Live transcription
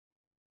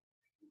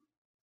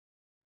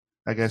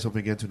Hi, guys. Hope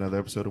you get to another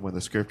episode of When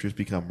the Scriptures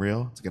Become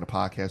Real. It's again a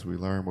podcast where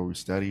we learn, where we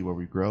study, where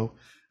we grow,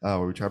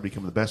 where we try to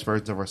become the best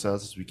versions of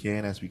ourselves as we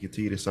can as we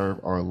continue to serve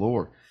our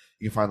Lord.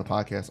 You can find the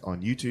podcast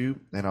on YouTube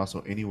and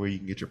also anywhere you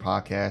can get your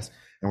podcast.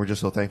 And we're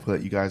just so thankful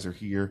that you guys are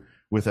here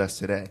with us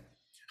today.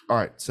 All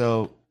right.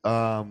 So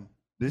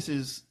this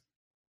is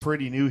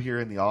pretty new here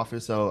in the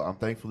office, so I'm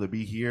thankful to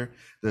be here.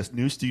 This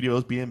new studio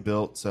is being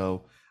built,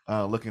 so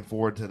looking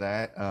forward to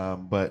that.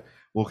 But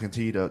we'll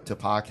continue to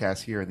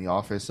podcast here in the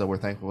office, so we're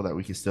thankful that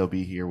we can still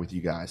be here with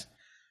you guys.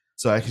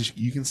 So as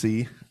you can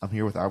see, I'm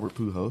here with Albert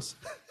Pujols.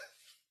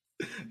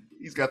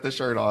 He's got the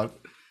shirt on.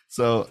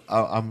 So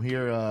I'm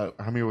here.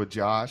 I'm here with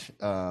Josh.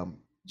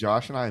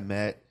 Josh and I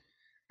met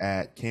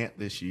at camp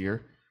this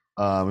year.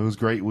 It was a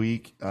great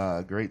week,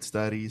 great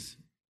studies.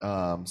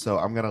 So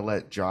I'm going to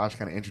let Josh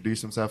kind of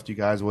introduce himself to you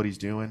guys, what he's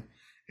doing,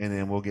 and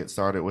then we'll get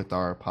started with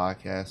our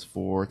podcast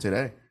for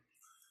today.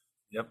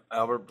 Yep,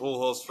 Albert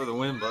Pujols for the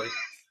win, buddy.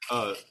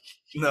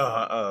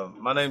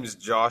 My name is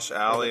Josh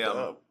Alley.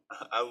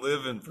 I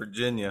live in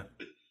Virginia,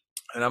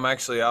 and I'm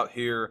actually out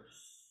here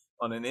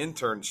on an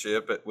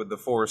internship with the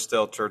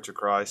Forestel Church of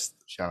Christ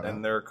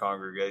and their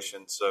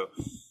congregation. So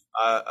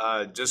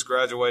I just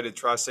graduated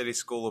Tri-City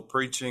School of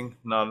Preaching.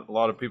 Not a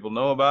lot of people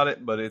know about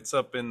it, but it's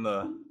up in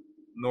the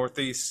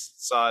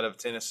northeast side of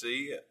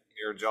Tennessee,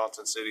 near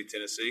Johnson City,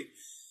 Tennessee.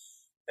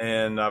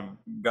 And I've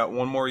got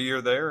one more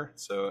year there.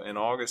 So in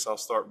August, I'll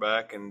start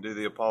back and do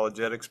the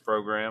apologetics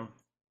program.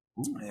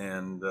 Ooh.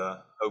 And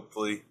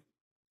hopefully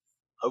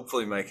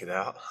make it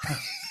out.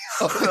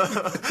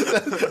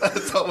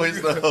 That's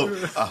always the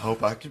hope. I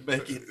hope I can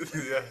make it.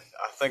 Yeah,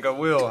 I think I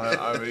will.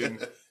 I mean,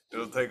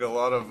 it'll take a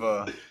lot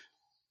of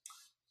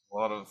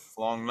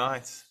long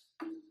nights.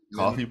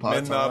 Coffee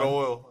pots, midnight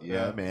oil.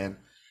 Yeah, man.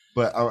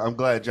 But I'm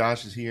glad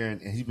Josh is here,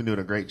 and he's been doing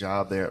a great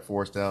job there at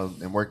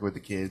Forestel and working with the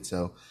kids.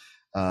 So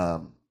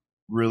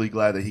really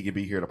glad that he could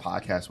be here to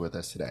podcast with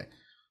us today.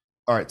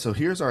 All right, so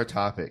here's our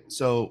topic.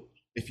 So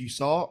if you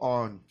saw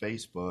on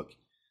Facebook,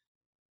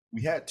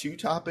 we had two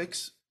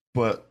topics,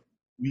 but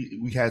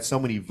we had so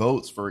many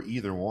votes for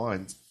either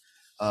one.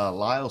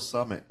 Lyle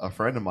Summit, a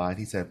friend of mine,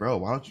 he said, bro,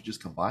 why don't you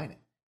just combine it?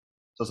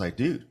 So I was like,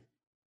 dude,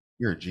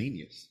 you're a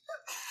genius.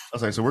 I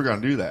was like, so we're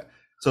going to do that.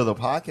 So the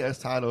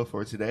podcast title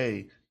for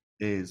today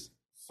is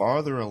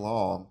Farther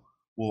Along,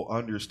 We'll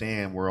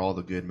Understand Where All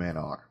the Good Men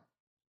Are.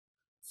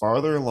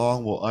 Farther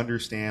along, we'll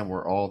understand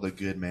where all the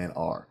good men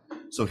are.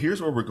 So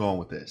here's where we're going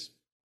with this.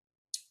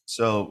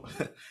 So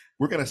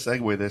we're going to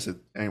segue this,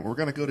 and we're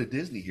going to go to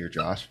Disney here,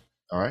 Josh.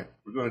 All right?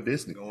 We're going to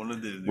Disney. Going to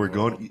Disney. We're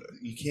going.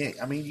 You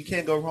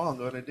can't go wrong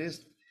going to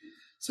Disney.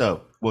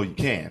 So, well, you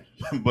can,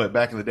 but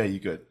back in the day, you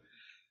could.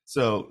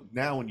 So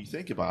now when you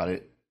think about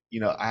it, you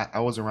know,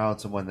 I was around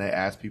someone that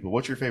asked people,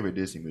 what's your favorite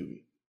Disney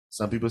movie?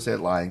 Some people said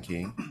Lion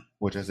King,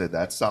 which I said,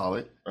 that's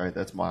solid, right?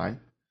 That's mine.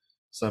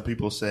 Some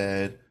people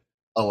said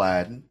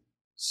Aladdin,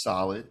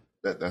 solid.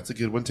 That's a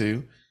good one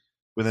too.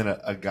 But then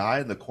a guy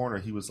in the corner,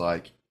 he was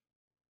like,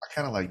 I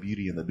kind of like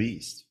Beauty and the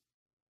Beast.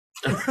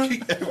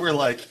 we're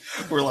like,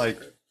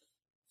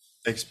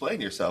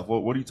 explain yourself.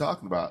 What are you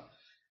talking about?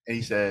 And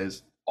he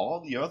says,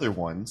 all the other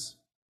ones,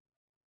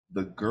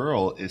 the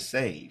girl is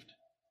saved.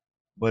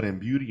 But in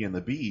Beauty and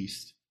the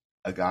Beast,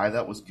 a guy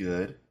that was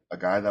good, a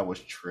guy that was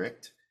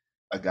tricked,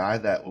 a guy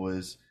that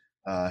was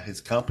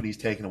his company's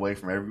taken away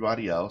from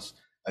everybody else,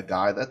 a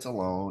guy that's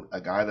alone, a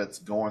guy that's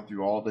going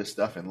through all this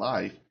stuff in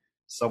life,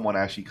 someone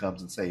actually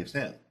comes and saves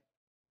him.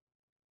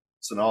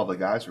 So now all the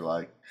guys are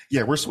like,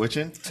 yeah, we're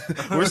switching.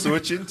 We're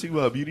switching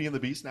to Beauty and the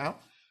Beast now.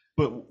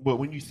 But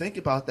when you think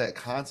about that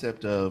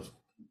concept of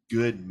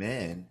good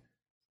men,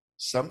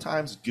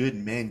 sometimes good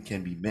men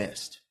can be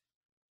missed.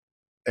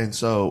 And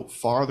so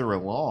farther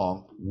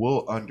along,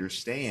 we'll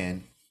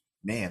understand,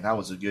 man, that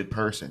was a good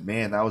person.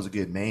 Man, that was a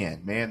good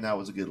man. Man, that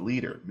was a good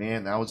leader.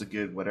 Man, that was a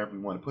good whatever we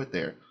want to put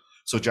there.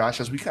 So Josh,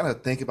 as we kind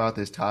of think about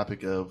this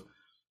topic of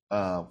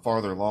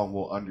farther along,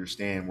 we'll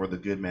understand where the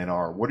good men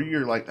are. What are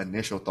your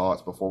initial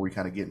thoughts before we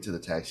kind of get into the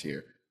text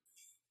here?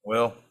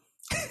 Well,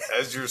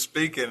 as you're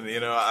speaking,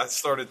 I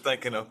started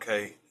thinking,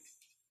 okay,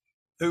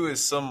 who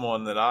is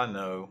someone that I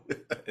know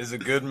is a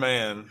good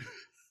man,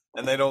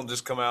 and they don't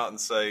just come out and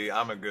say,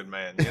 I'm a good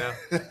man,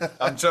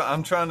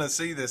 I'm trying to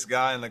see this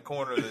guy in the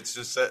corner that's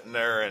just sitting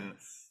there, and,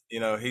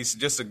 he's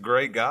just a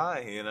great guy,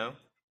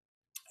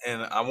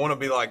 and I want to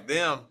be like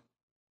them,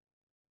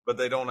 but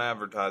they don't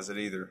advertise it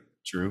either.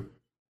 True.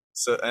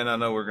 So, and I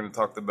know we're going to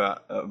talk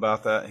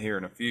about that here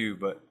in a few,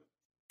 but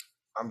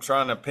I'm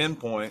trying to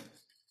pinpoint,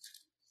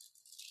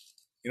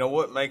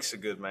 what makes a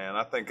good man?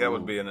 I think that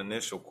would be an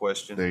initial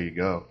question. There you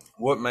go.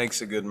 What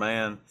makes a good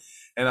man?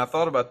 And I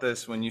thought about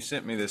this when you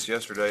sent me this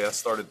yesterday. I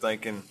started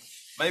thinking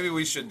maybe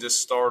we should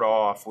just start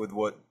off with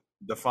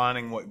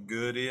defining what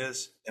good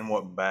is and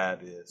what bad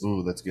is.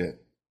 Ooh, that's good.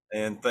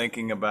 And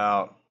thinking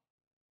about,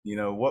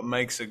 what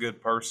makes a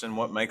good person,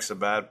 what makes a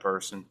bad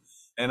person.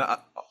 And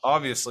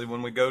obviously,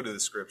 when we go to the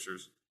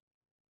scriptures,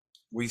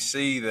 we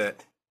see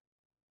that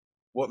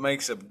what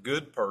makes a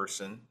good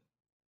person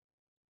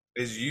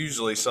is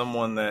usually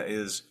someone that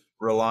is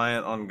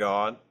reliant on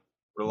God,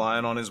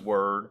 reliant on his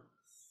word,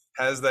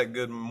 has that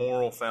good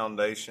moral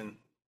foundation.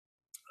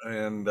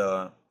 And,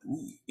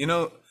 you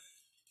know,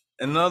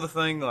 another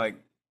thing, like,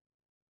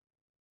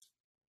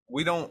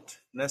 we don't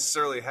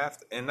necessarily have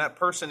to, and that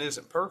person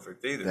isn't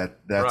perfect either.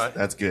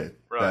 That's good.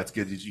 Right. That's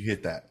good. Did you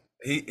hit that?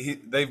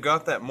 They've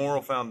got that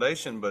moral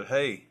foundation, but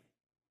hey,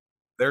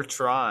 they're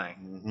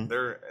trying.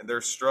 Mm-hmm.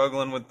 They're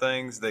struggling with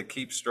things. They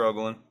keep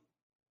struggling,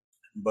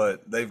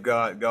 but they've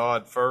got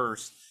God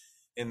first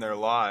in their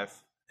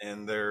life,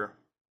 and they're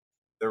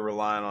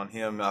relying on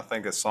Him. I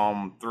think of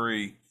Psalm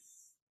 3,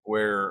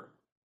 where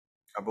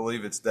I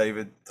believe it's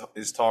David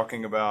is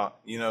talking about,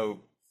 you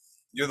know,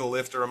 you're the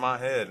lifter of my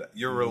head.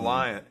 You're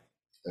reliant.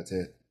 That's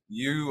it.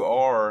 You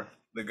are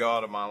the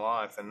God of my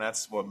life, and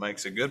that's what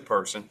makes a good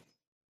person.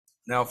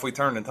 Now, if we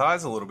turn the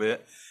tides a little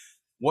bit,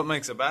 what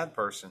makes a bad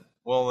person?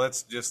 Well,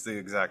 that's just the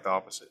exact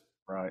opposite,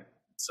 right?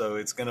 So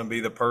it's going to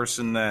be the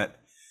person that,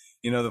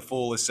 you know, the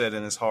fool has said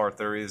in his heart,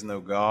 there is no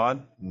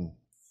God.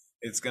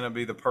 It's going to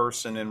be the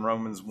person in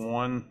Romans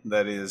 1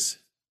 that is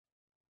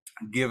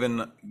given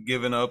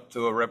up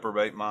to a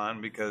reprobate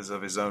mind because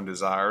of his own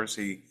desires.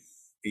 He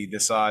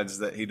decides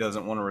that he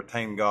doesn't want to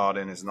retain God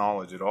in his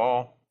knowledge at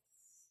all.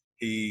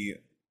 He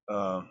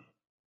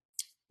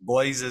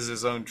blazes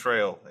his own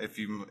trail, if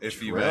you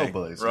may,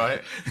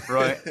 right.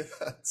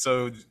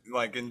 So,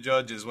 like in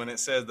Judges, when it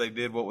says they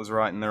did what was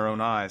right in their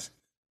own eyes,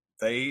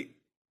 they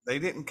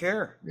didn't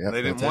care. Yep,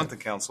 they didn't want the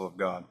counsel of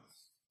God.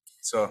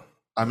 So,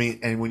 I mean,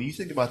 and when you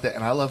think about that,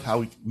 and I love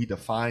how we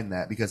define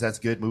that, because that's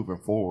good moving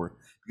forward.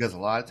 Because a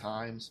lot of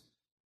times,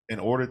 in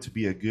order to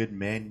be a good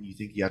man, you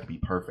think you have to be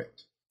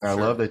perfect. And sure.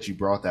 I love that you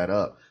brought that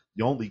up.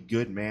 The only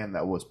good man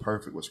that was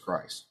perfect was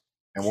Christ.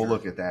 And we'll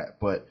look at that.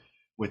 But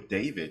with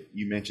David,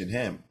 you mentioned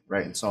him,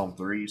 right? In Psalm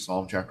 3,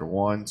 Psalm chapter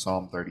 1,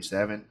 Psalm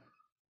 37.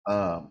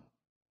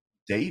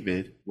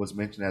 David was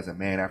mentioned as a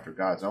man after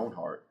God's own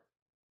heart.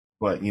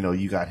 But, you know,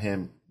 you got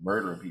him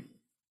murdering people.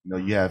 You know,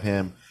 you have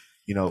him,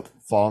 you know,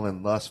 falling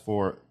in lust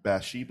for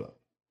Bathsheba.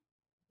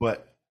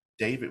 But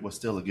David was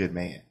still a good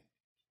man.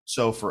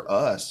 So for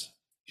us,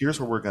 here's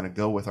where we're going to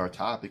go with our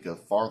topic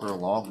of farther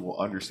along, we'll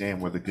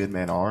understand where the good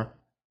men are.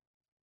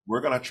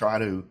 We're going to try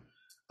to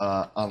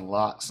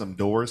unlock some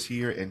doors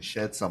here and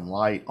shed some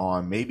light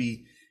on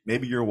maybe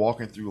you're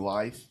walking through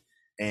life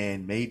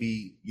and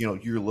maybe, you know,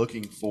 you're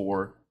looking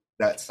for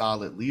that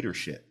solid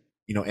leadership,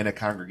 you know, in a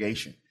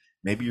congregation.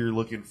 Maybe you're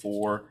looking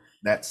for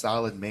that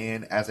solid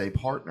man as a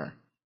partner,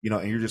 you know,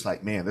 and you're just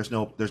like, man, there's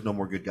no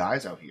more good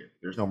guys out here.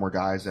 There's no more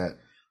guys that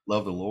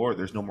love the Lord.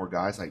 There's no more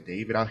guys like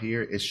David out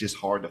here. It's just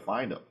hard to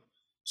find them.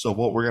 So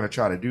what we're going to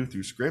try to do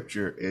through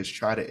scripture is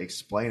try to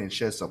explain and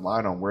shed some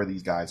light on where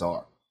these guys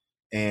are.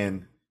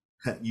 And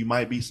you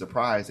might be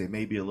surprised. They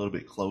may be a little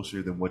bit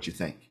closer than what you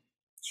think.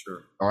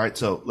 Sure. All right.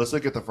 So let's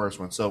look at the first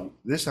one. So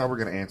this is how we're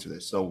going to answer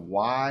this. So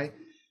why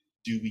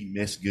do we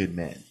miss good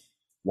men?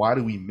 Why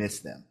do we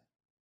miss them?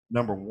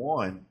 Number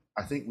one,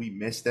 I think we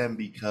miss them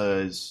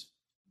because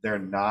they're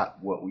not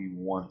what we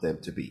want them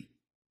to be.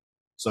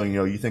 So, you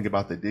know, you think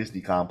about the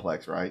Disney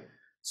complex, right?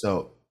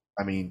 So,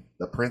 I mean,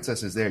 the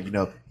princess is there. You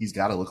know, he's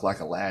got to look like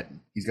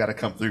Aladdin. He's got to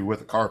come through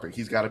with a carpet.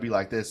 He's got to be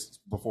like this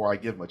before I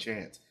give him a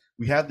chance.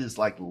 We have this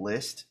like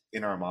list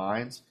in our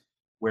minds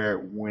where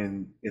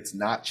when it's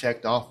not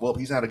checked off, well,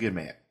 he's not a good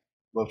man.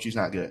 Well, she's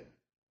not good.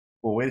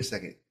 Well, wait a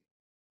second.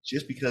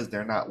 Just because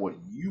they're not what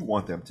you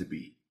want them to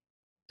be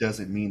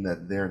doesn't mean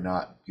that they're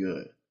not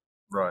good.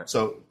 Right.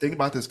 So think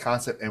about this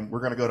concept, and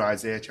we're going to go to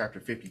Isaiah chapter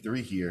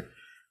 53 here.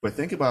 But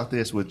think about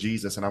this with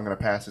Jesus, and I'm going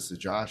to pass this to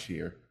Josh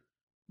here.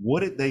 What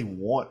did they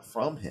want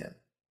from him?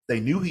 They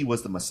knew he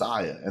was the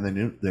Messiah, and they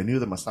knew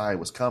the Messiah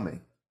was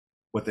coming.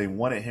 But they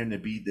wanted him to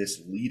be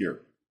this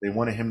leader. They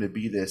wanted him to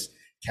be this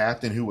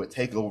captain who would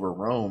take over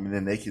Rome, and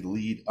then they could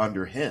lead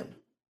under him.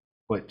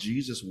 But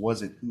Jesus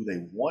wasn't who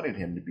they wanted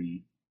him to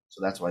be,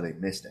 so that's why they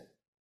missed him.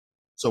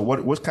 So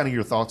what's kind of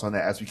your thoughts on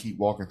that as we keep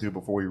walking through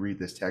before we read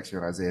this text here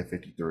in Isaiah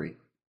 53?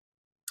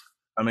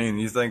 I mean,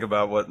 you think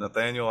about what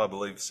Nathaniel, I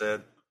believe, said.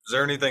 Is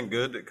there anything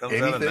good that comes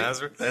out of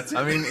Nazareth? That's it.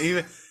 I mean,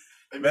 even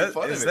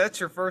is that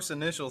your first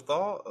initial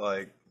thought?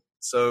 Like,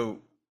 so,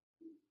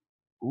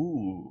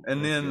 ooh,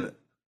 and then good.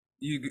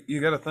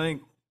 you got to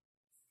think,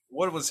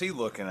 what was he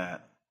looking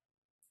at?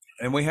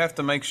 And we have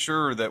to make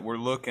sure that we're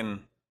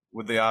looking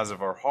with the eyes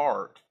of our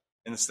heart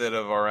instead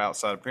of our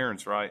outside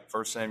appearance, right?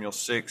 1 Samuel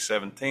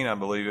 6:17, I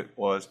believe it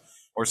was,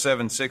 or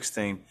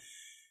 7:16,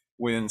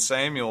 when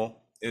Samuel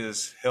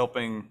is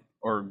helping,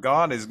 or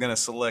God is going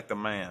to select a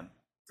man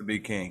to be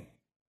king.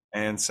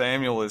 And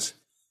Samuel is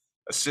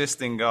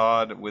assisting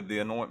God with the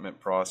anointment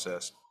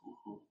process.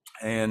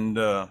 And,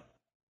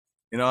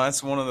 you know,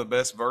 that's one of the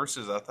best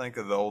verses, I think,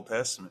 of the Old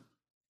Testament.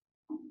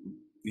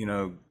 You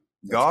know,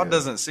 God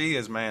doesn't see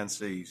as man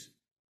sees.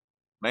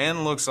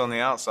 Man looks on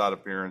the outside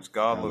appearance.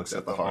 God looks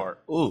at the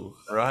heart. Ooh.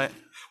 Right?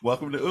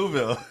 Welcome to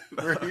Ooville.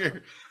 We're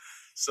here.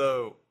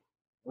 So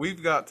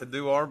we've got to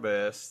do our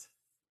best.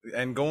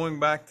 And going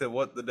back to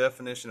what the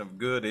definition of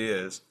good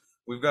is,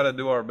 we've got to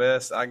do our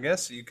best. I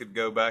guess you could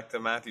go back to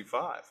Matthew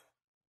 5.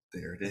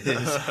 There it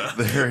is.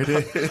 There it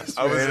is.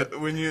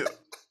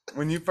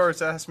 When you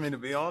first asked me to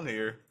be on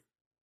here,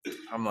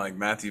 I'm like,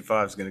 Matthew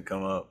 5 is going to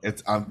come up.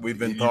 We've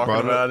been you talking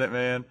brought about it,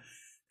 man.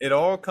 It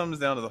all comes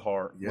down to the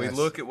heart. Yes. We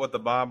look at what the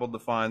Bible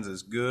defines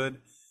as good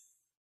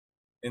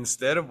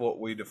instead of what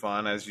we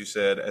define, as you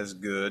said, as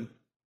good.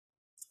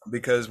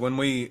 Because when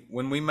we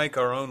make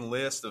our own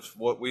list of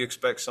what we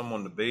expect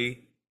someone to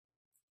be,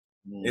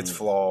 it's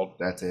flawed.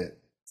 That's it.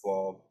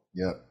 Flawed.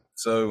 Yep.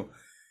 So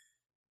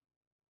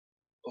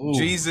Ooh.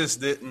 Jesus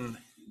didn't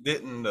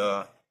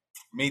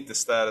meet the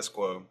status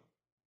quo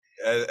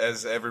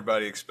as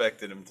everybody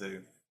expected him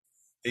to.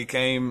 He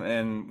came,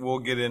 and we'll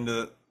get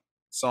into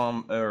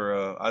Psalm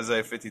or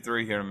Isaiah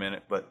 53 here in a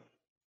minute, but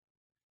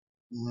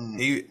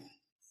he,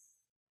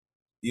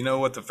 you know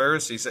what the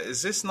Pharisees said?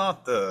 Is this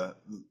not the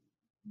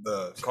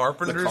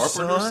carpenter's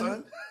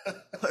son?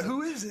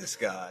 Who is this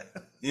guy?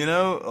 You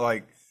know,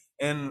 like,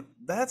 and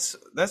that's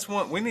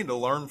what we need to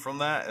learn from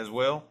that as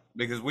well,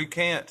 because we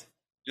can't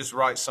just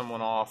write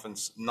someone off and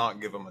not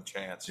give them a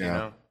chance. You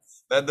know,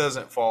 that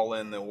doesn't fall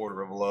in the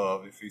order of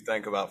love. If you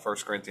think about 1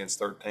 Corinthians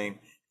 13,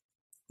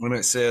 when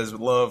it says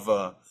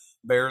love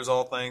bears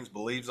all things,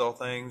 believes all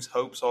things,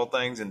 hopes all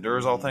things,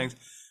 endures all things,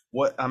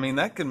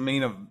 that can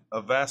mean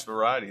a vast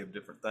variety of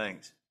different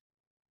things.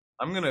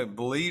 I'm going to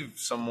believe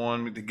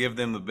someone to give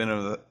them the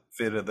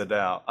benefit of the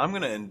doubt. I'm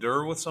going to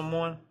endure with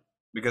someone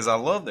because I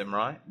love them,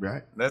 right?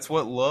 Right. That's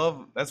what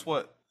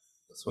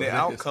the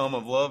outcome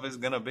of love is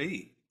going to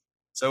be.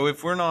 So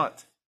if we're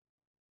not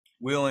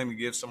willing to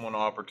give someone an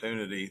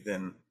opportunity,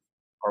 then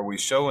are we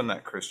showing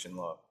that Christian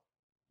love?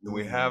 Do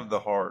we have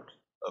the heart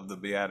of the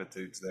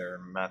Beatitudes there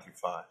in Matthew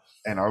 5?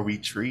 And are we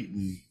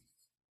treating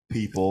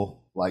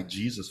people like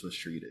Jesus was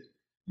treated?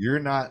 You're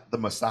not the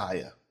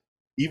Messiah.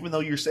 Even though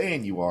you're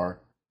saying you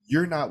are,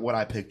 you're not what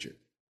I pictured.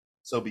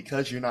 So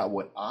because you're not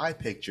what I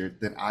pictured,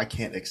 then I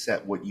can't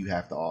accept what you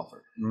have to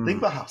offer. Think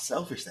about how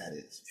selfish that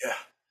is. Yeah.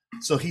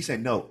 So he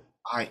said, no,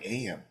 I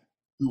am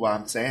who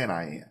I'm saying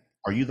I am.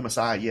 Are you the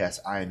Messiah? Yes,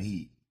 I am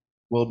he.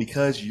 Well,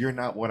 because you're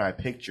not what I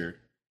pictured,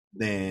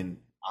 then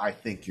I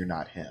think you're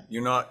not him.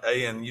 You're not,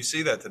 and you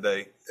see that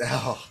today.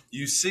 Oh,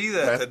 you see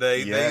that today.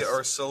 Yes. They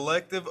are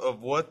selective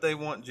of what they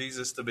want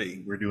Jesus to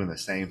be. We're doing the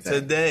same thing.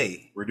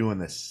 Today. We're doing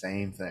the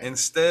same thing.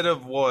 Instead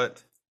of the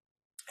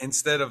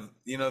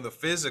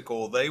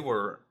physical, they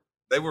were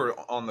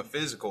on the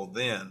physical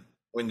then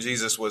when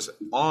Jesus was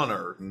on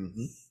earth.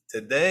 Mm-hmm.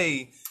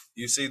 Today,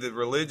 you see these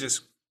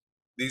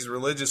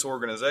religious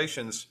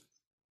organizations,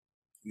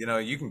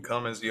 you can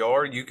come as you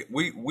are.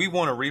 We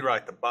want to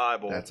rewrite the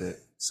Bible. That's it.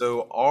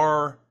 So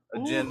our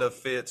agenda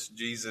fits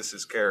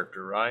Jesus's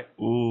character, right?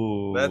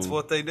 Ooh. That's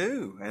what they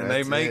do. And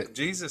they make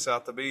Jesus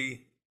out to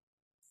be,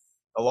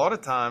 a lot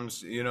of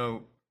times,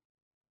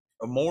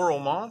 a moral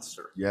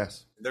monster.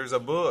 Yes. There's a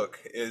book,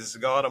 Is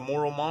God a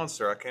Moral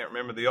Monster? I can't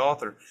remember the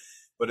author,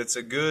 but it's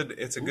a good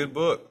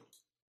book.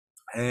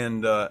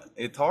 And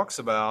it talks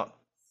about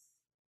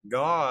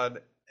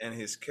God and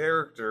his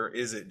character.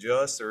 Is it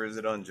just or is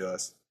it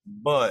unjust?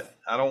 But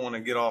I don't want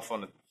to get off on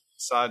the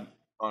side,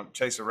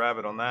 chase a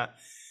rabbit on that.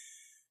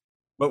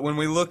 But when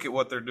we look at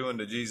what they're doing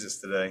to Jesus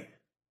today,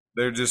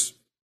 they're just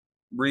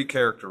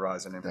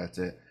recharacterizing him. That's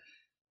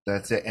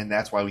it. And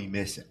that's why we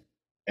miss him.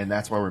 And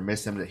that's why we're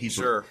missing him. That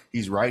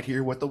he's right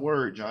here with the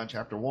word, John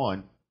chapter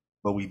 1,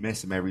 but we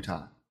miss him every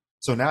time.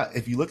 So now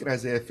if you look at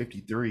Isaiah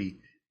 53,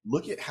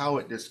 look at how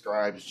it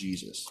describes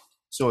Jesus.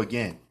 So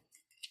again,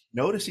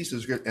 notice he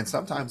says, and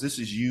sometimes this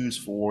is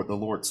used for the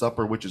Lord's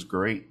Supper, which is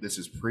great. This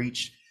is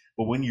preached.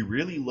 But when you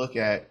really look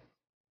at,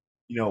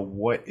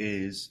 what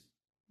is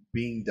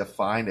being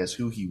defined as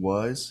who he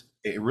was,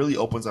 it really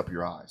opens up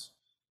your eyes.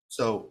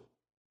 So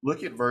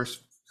look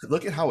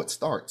at how it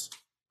starts.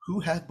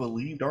 Who hath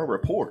believed our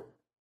report?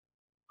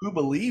 Who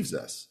believes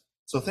us?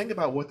 So think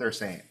about what they're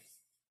saying.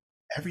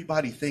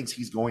 Everybody thinks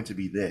he's going to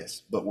be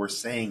this, but we're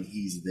saying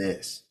he's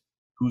this.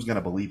 Who's going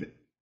to believe it?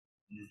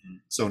 Mm-hmm.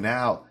 So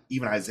now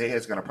even Isaiah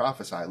is going to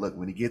prophesy, look,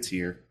 when he gets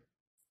here,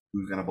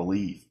 who's going to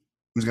believe?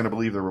 Who's going to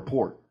believe the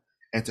report?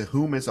 And to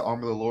whom is the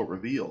arm of the Lord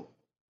revealed?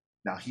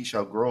 Now he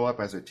shall grow up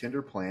as a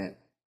tender plant,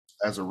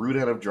 as a root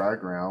out of dry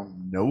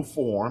ground, no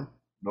form,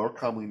 nor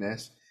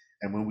comeliness.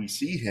 And when we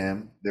see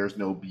him, there's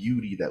no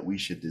beauty that we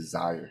should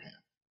desire him.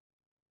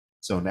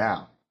 So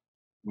now,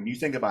 when you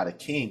think about a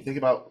king, think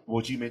about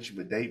what you mentioned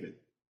with David.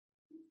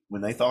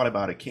 When they thought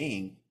about a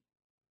king,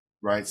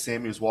 right,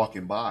 Samuel's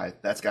walking by,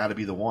 that's got to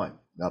be the one.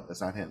 Nope,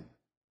 that's not him.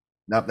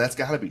 Nope, that's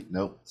got to be.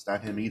 Nope, it's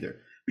not him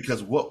either.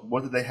 Because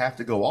what did they have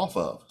to go off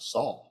of?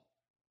 Saul.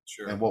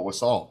 Sure. And what was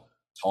Saul?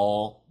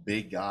 Tall,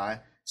 big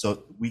guy.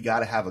 So we got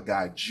to have a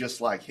guy just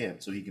like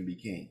him so he can be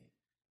king.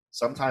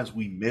 Sometimes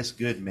we miss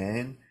good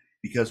men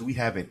because we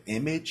have an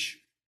image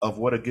of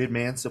what a good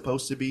man's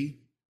supposed to be.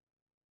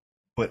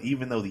 But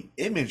even though the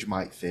image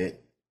might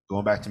fit,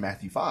 going back to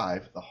Matthew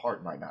 5, the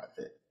heart might not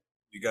fit.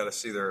 You got to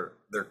see their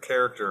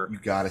character. You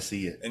got to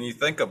see it. And you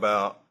think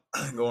about,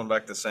 going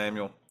back to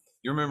Samuel,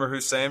 you remember who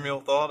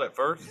Samuel thought at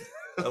first?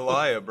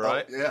 Eliab,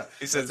 right? Oh, yeah.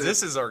 He says,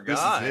 this is our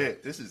guy.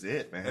 This is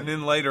it, man. And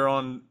then later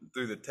on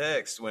through the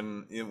text,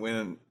 when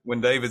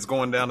David's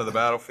going down to the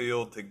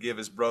battlefield to give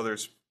his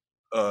brothers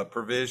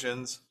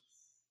provisions,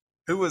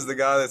 Who was the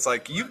guy that's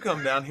like, you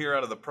come down here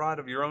out of the pride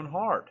of your own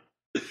heart?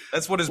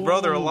 That's what his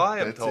brother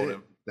Eliab told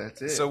him.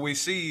 That's it. So we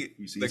see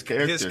his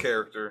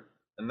character,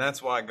 and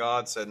that's why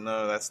God said,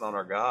 no, that's not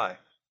our guy.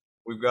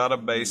 We've got to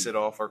base it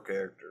off our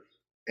character.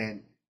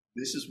 And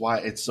this is why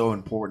it's so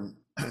important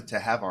to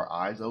have our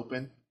eyes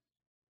open,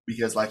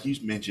 because like you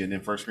mentioned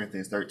in 1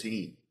 Corinthians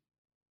 13,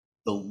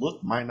 the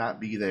look might not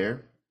be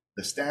there,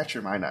 the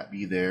stature might not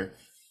be there,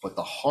 but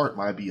the heart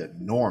might be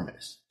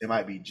enormous. It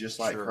might be just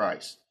like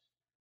Christ.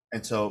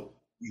 And so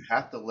you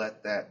have to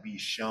let that be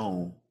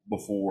shown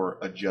before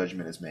a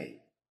judgment is made.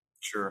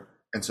 Sure.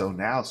 And so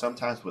now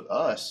sometimes with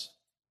us,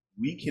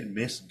 we can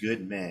miss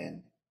good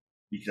men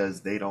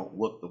because they don't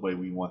look the way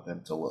we want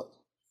them to look.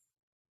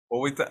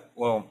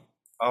 Well,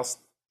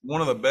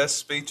 one of the best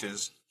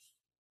speeches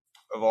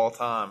of all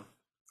time,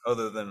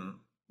 other than,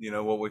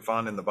 what we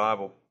find in the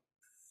Bible,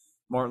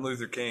 Martin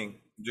Luther King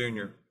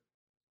Jr.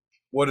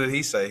 What did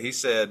he say? He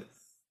said,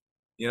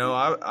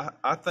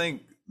 I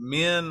think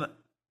men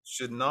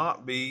should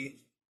not be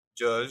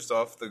judged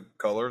off the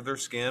color of their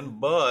skin,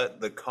 but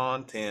the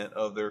content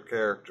of their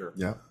character.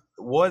 Yeah.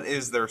 What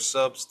is their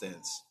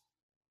substance?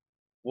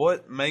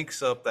 What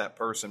makes up that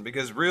person?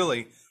 Because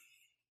really,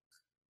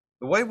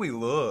 the way we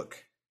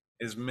look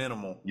is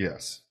minimal.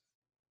 Yes.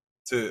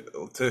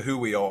 To who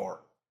we are.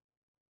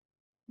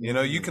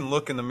 You can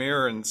look in the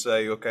mirror and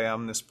say, okay,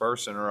 I'm this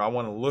person, or I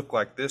want to look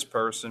like this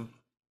person.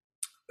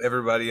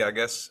 Everybody, I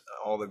guess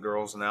all the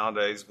girls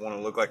nowadays want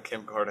to look like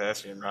Kim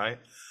Kardashian, right?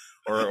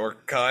 Or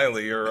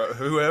Kylie or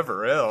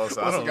whoever else.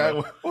 I don't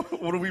know.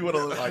 What do we want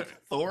to look like?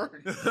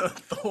 Thor?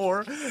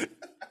 Thor?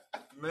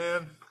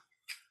 Man,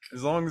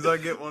 as long as I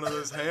get one of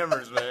those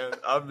hammers, man,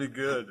 I'll be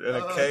good. And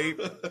a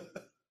cape.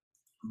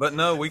 But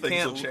no, we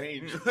can't.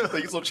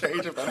 Things will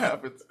change if that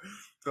happens.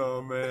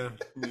 Oh, man,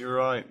 you're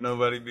right.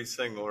 Nobody be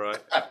single,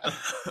 right?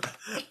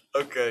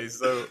 Okay,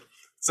 so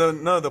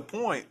no, the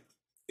point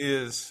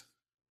is,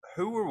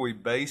 who are we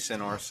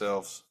basing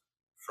ourselves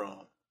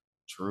from?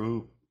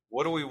 True.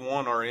 What do we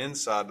want our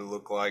inside to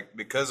look like?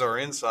 Because our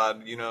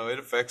inside, it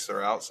affects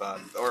our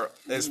outside, or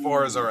as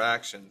far as our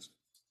actions.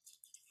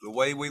 The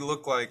way we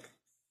look like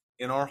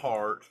in our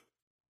heart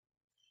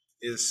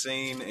is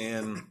seen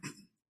in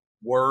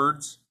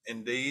words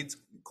and deeds.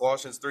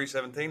 Colossians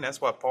 3:17, that's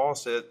why Paul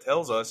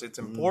tells us it's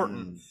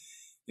important.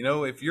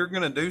 If you're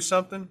going to do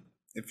something,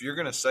 if you're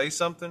going to say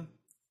something,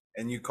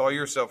 and you call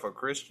yourself a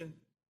Christian,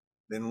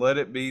 then let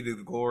it be to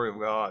the glory of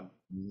God.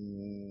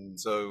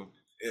 So,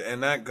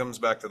 and that comes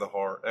back to the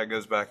heart. That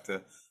goes back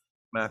to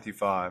Matthew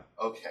 5.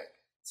 Okay.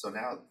 So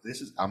now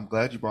I'm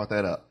glad you brought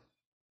that up,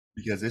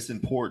 because it's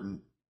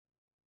important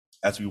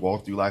as we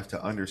walk through life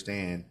to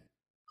understand,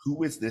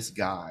 who is this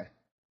guy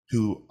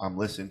who I'm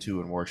listening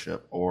to in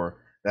worship, or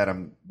that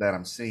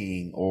I'm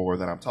seeing, or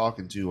that I'm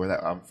talking to, or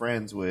that I'm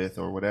friends with,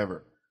 or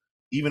whatever.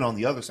 Even on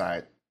the other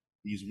side,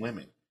 these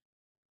women,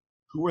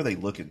 who are they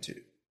looking to?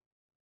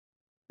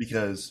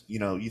 Because,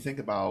 you think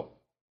about,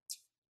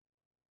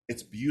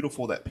 it's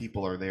beautiful that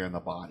people are there in the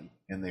body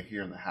and they're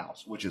here in the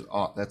house, which is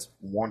that's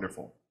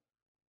wonderful.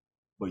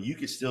 But you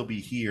could still be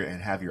here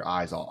and have your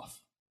eyes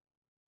off.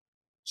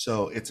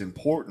 So it's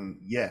important.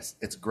 Yes,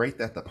 it's great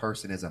that the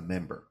person is a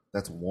member.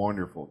 That's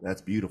wonderful.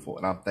 That's beautiful.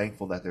 And I'm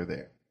thankful that they're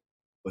there.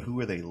 But who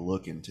are they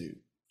looking to?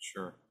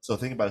 Sure. So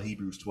think about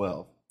Hebrews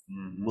 12,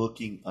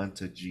 looking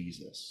unto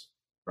Jesus,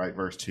 right?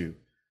 Verse 2.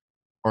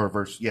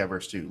 Verse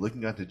 2,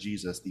 looking unto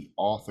Jesus, the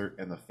author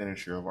and the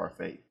finisher of our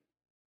faith.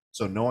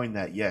 So knowing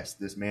that, yes,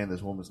 this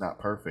woman is not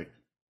perfect,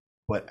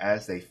 but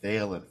as they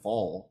fail and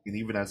fall, and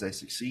even as they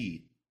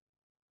succeed,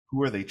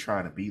 who are they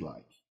trying to be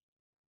like?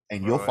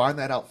 And you'll find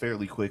that out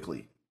fairly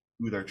quickly,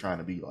 who they're trying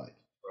to be like.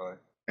 Right.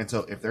 And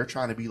so if they're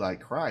trying to be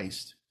like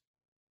Christ,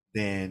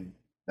 then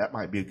that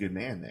might be a good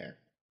man there.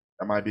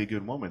 That might be a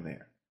good woman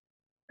there.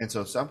 And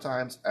so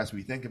sometimes as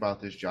we think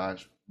about this,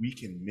 Josh, we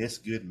can miss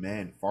good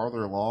men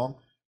farther along.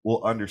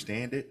 We'll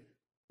understand it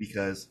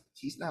because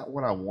he's not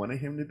what I wanted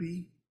him to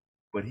be,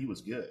 but he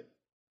was good.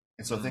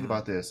 And so think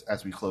about this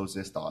as we close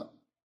this thought.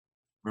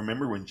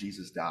 Remember when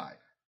Jesus died?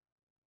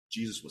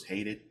 Jesus was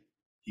hated.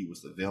 He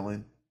was the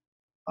villain.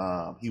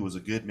 He was a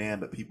good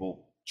man, but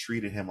people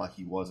treated him like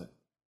he wasn't.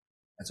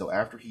 And so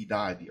after he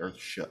died, the earth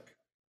shook.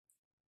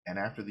 And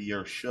after the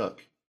earth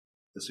shook,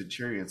 the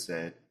centurion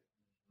said,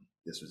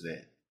 this was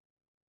it.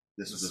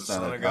 This is the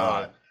Son of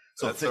God.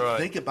 So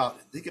think about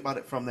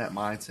it from that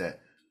mindset.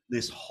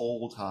 This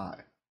whole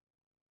time,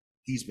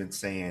 he's been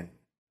saying,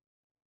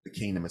 the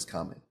kingdom is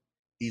coming.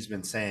 He's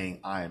been saying,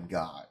 I am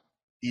God.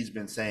 He's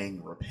been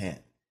saying,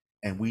 repent.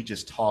 And we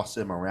just tossed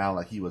him around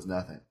like he was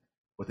nothing.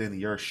 But then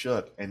the earth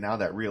shook, and now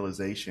that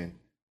realization,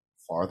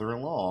 farther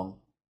along,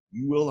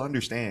 you will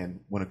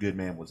understand when a good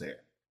man was there.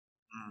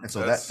 And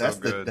so that's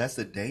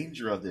the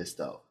danger of this,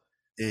 though,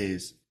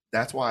 is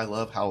that's why I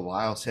love how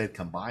Lyle said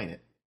combine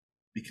it,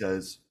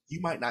 because you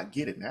might not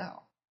get it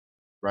now,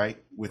 right,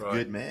 with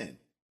good men.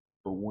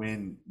 But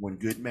when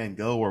good men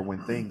go, or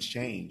when things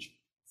change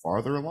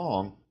farther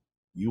along,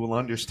 you will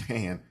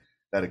understand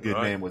that a good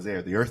man was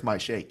there. The earth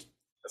might shake.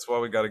 That's why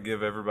we got to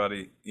give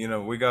everybody,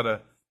 we got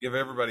to give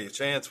everybody a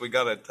chance, we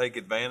got to take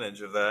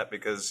advantage of that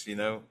because,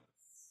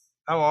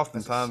 how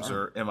oftentimes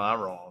am I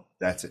wrong?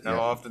 That's it. How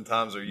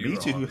oftentimes are you Me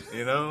wrong?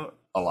 too.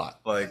 A lot.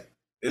 Like,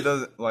 it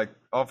doesn't, like,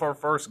 off our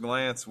first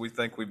glance, we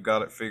think we've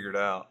got it figured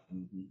out.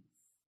 Mm-hmm.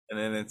 And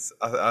then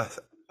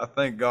I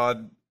think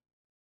God,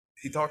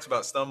 he talks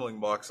about stumbling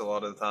blocks a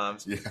lot of the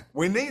times. Yeah.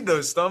 We need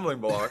those stumbling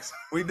blocks.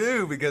 We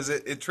do, because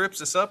it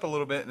trips us up a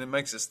little bit and it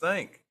makes us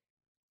think.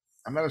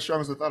 I'm not as strong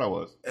as I thought I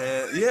was.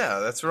 Yeah,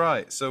 that's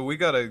right. So we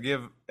got to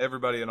give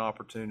everybody an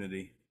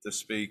opportunity to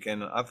speak.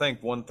 And I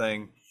think one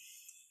thing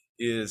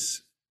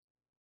is,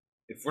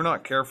 if we're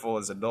not careful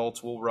as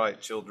adults, we'll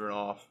write children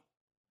off.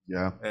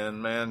 Yeah.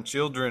 And man,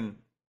 children,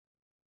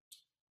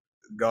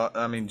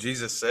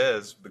 Jesus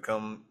says,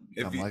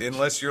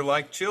 unless you're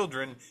like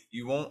children,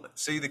 you won't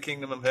see the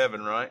kingdom of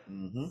heaven, right?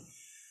 Mm-hmm.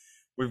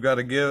 We've got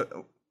to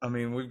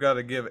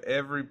give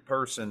every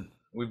person,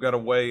 we've got to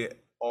weigh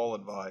all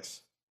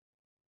advice.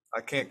 I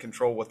can't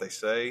control what they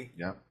say.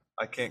 Yeah.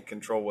 I can't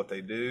control what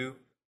they do,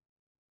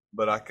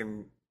 but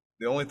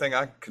the only thing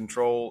I can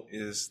control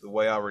is the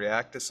way I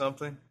react to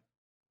something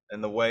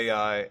and the way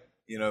I,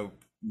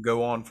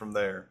 go on from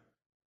there.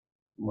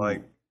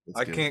 Like,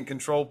 I can't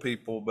control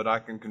people, but I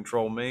can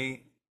control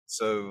me.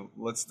 So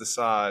let's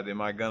decide, am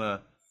I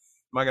gonna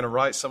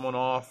write someone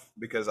off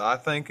because I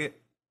think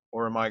it,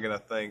 or am I gonna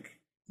think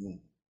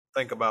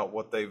about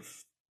what they've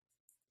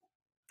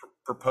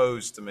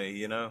proposed to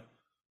me,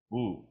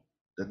 Ooh.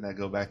 Doesn't that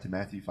go back to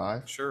Matthew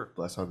 5? Sure.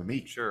 Blessed are the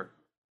meek. Sure.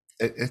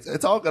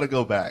 It's all going to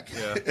go back.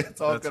 Yeah, it's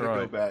all going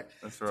to go back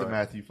to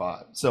Matthew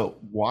 5. So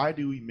why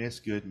do we miss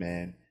good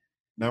men?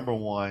 Number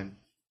one,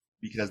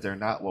 because they're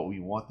not what we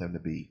want them to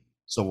be.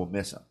 So we'll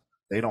miss them.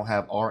 They don't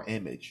have our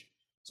image.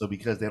 So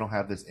because they don't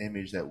have this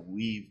image that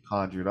we've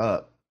conjured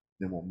up,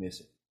 then we'll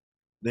miss it.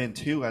 Then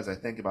two, as I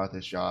think about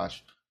this,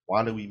 Josh,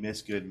 why do we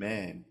miss good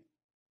men?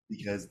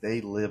 Because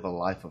they live a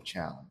life of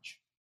challenge.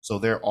 So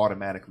they're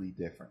automatically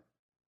different.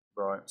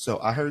 Right. So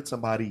I heard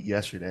somebody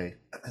yesterday,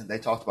 they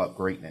talked about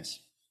greatness,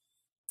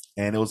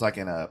 and it was like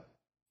a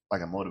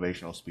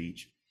motivational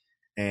speech.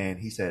 And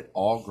he said,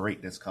 all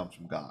greatness comes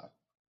from God.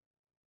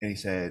 And he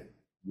said,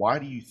 why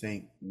do you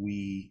think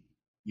we,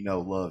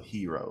 love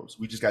heroes?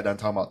 We just got done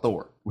talking about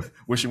Thor,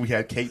 wishing we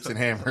had capes and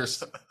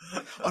hammers.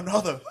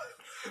 Another,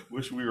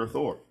 wish we were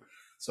Thor.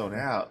 So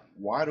now,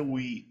 why do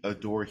we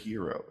adore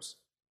heroes?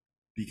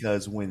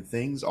 Because when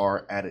things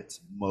are at its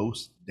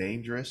most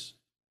dangerous,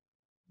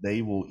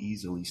 they will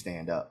easily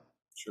stand up.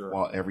 Sure.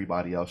 While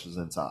everybody else is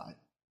inside.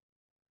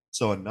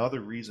 So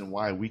another reason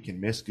why we can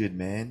miss good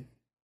men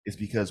is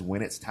because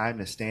when it's time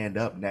to stand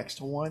up next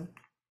to one,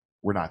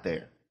 we're not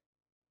there.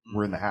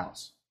 We're in the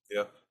house.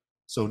 Yeah.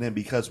 So then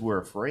because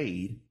we're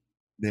afraid,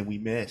 then we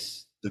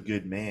miss the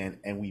good man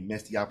and we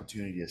miss the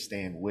opportunity to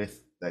stand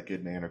with that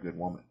good man or good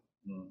woman.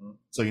 Mm-hmm.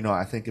 So,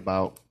 I think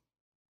about,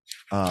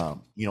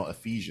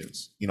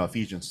 Ephesians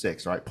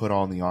 6, right? Put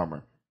on the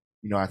armor.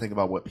 I think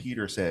about what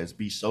Peter says,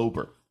 be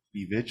sober,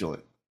 be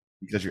vigilant,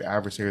 because your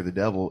adversary, the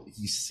devil,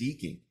 he's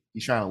seeking.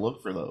 He's trying to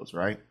look for those,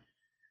 right?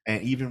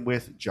 And even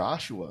with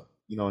Joshua,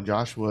 in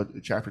Joshua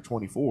chapter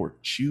 24,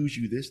 choose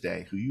you this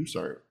day who you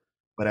serve.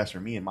 But as for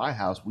me and my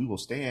house, we will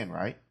stand,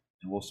 right?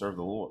 And we'll serve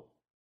the Lord.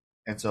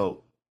 And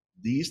so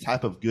these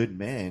type of good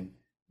men,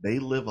 they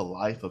live a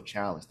life of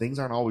challenge. Things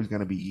aren't always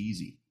going to be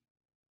easy.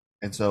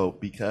 And so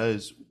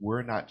because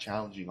we're not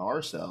challenging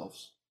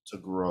ourselves to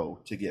grow,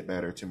 to get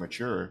better, to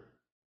mature,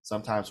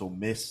 sometimes we'll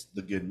miss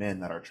the good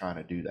men that are trying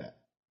to do that.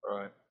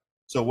 Right.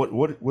 So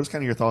what's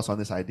kind of your thoughts on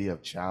this idea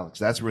of challenge?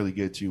 That's really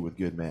good too with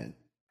good men.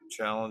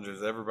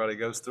 Challenges, everybody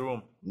goes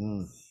through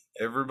them.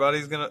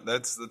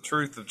 That's the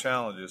truth of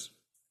challenges.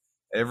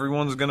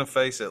 Everyone's going to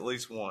face at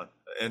least one.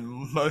 And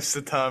most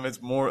of the time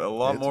it's more than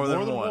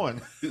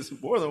one. It's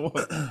more than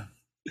one.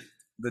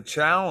 The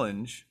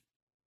challenge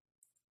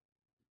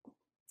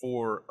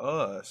for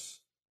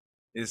us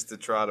is to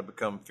try to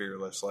become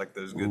fearless like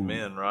those good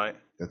men, right?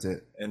 That's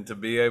it. And to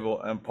be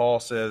able, and Paul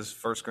says,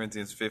 1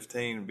 Corinthians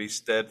 15, be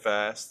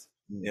steadfast,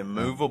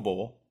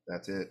 immovable.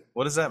 That's it.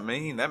 What does that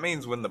mean? That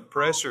means when the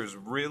pressure's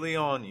really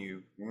on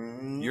you,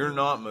 you're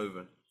not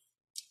moving.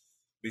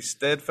 Be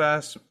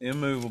steadfast,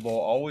 immovable,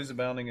 always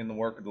abounding in the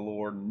work of the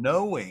Lord,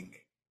 knowing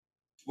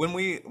when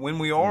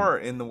we are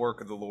in the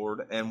work of the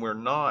Lord and we're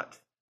not,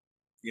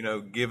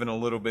 given a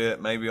little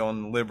bit maybe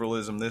on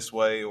liberalism this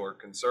way or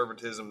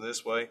conservatism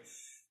this way,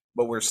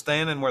 but we're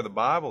standing where the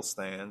Bible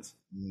stands,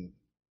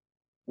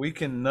 we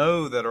can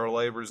know that our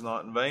labor is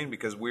not in vain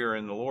because we are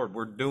in the Lord.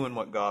 We're doing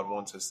what God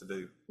wants us to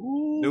do,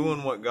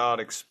 doing what God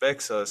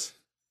expects us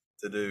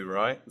to do,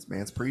 right? This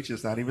man's preaching.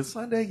 It's not even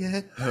Sunday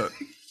yet.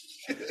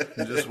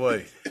 Just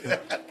wait.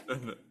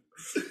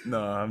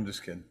 No, I'm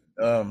just kidding.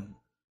 But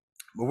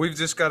we've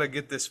just got to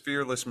get this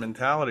fearless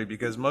mentality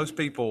because most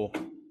people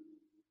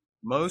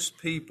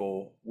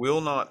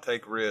will not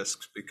take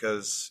risks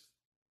because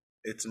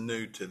it's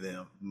new to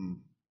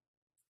them.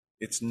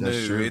 It's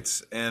new.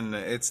 It's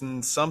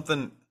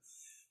something.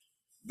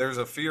 There's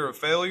a fear of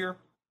failure.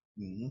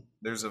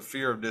 There's a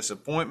fear of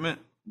disappointment.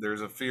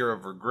 There's a fear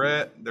of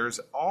regret. There's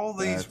all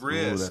these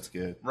risks. Ooh, that's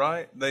good.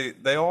 Right?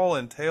 They all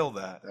entail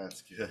that.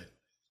 That's good.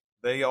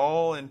 They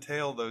all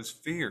entail those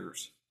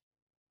fears.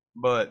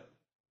 But,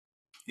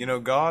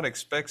 God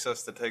expects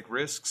us to take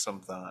risks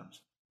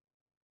sometimes.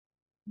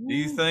 Do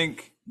you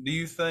think,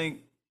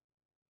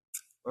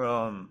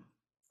 I'm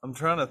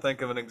trying to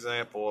think of an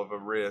example of a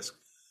risk.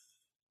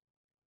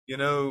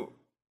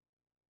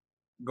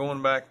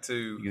 Going back to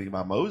you think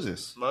about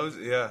Moses,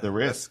 yeah, the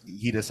risk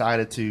he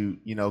decided to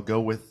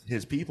go with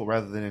his people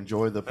rather than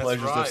enjoy the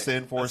pleasures of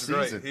sin for a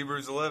season. Great.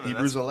 Hebrews 11.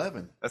 Hebrews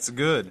 11. That's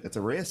good. It's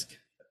a risk,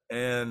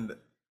 and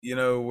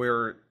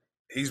where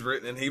he's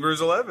written in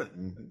Hebrews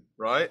 11,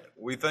 right?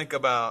 We think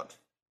about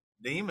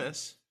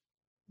Demas.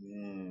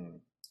 He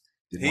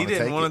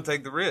didn't want to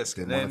take the risk,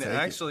 and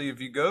actually,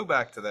 if you go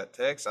back to that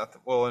text, in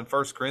 1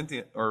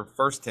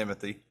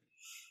 Timothy.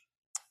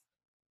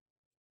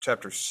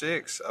 Chapter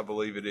 6, I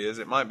believe it is.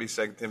 It might be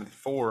 2 Timothy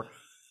 4,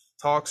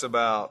 talks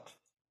about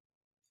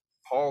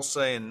Paul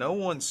saying, no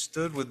one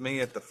stood with me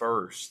at the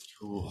first.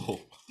 Ooh.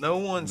 No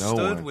one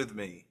stood with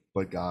me.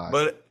 But God.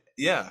 But,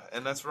 yeah,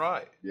 and that's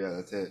right. Yeah,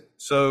 that's it.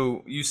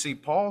 So, you see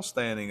Paul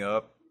standing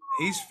up.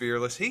 He's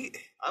fearless. I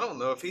don't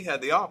know if he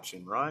had the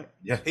option, right?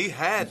 Yeah. He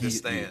had to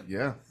stand.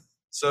 Yeah.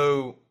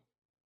 So,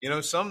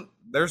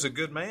 there's a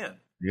good man.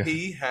 Yeah.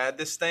 He had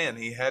to stand.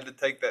 He had to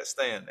take that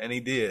stand, and he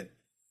did.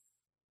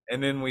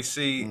 And then we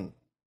see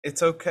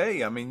it's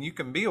okay. I mean, you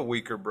can be a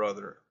weaker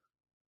brother,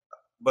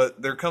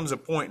 but there comes a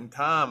point in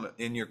time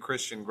in your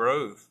Christian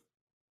growth,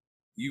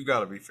 you've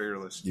got to be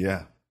fearless.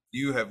 Yeah.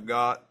 You have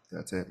got.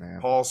 That's it, man.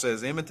 Paul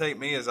says, imitate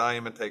me as I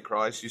imitate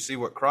Christ. You see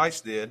what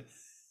Christ did.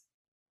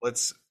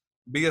 Let's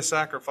be a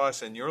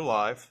sacrifice in your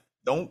life.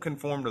 Don't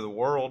conform to the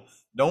world.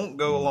 Don't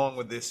go along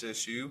with this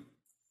issue.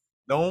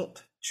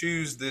 Don't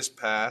choose this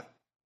path.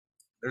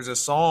 There's a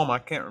psalm, I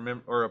can't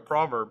remember, or a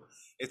proverb.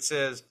 It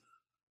says,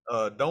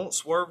 don't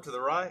swerve to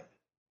the right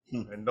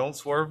and don't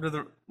swerve to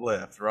the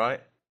left,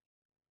 right?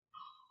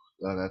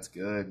 Oh, that's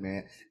good,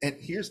 man. And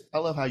I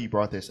love how you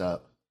brought this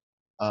up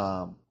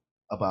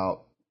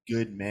about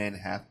good men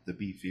have to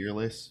be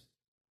fearless.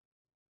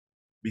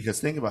 Because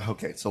think about,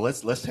 okay, so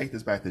let's take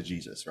this back to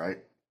Jesus, right?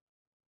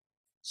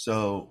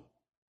 So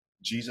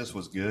Jesus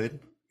was good.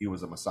 He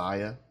was a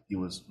Messiah. He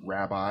was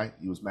rabbi.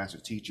 He was master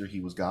teacher. He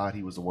was God.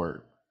 He was the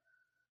Word.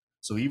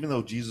 So even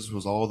though Jesus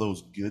was all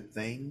those good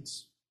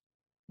things,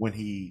 when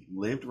he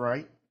lived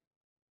right,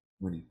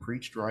 when he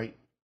preached right,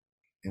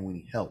 and when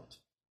he helped,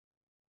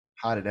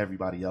 how did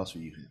everybody else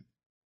view him?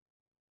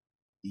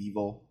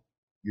 Evil.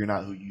 You're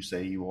not who you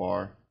say you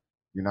are.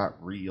 You're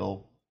not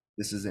real.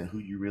 This isn't who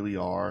you really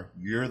are.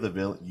 You're the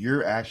villain.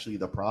 You're actually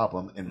the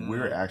problem, and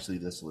we're actually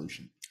the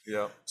solution.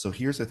 Yeah. So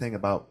here's the thing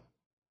about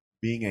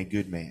being a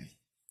good man.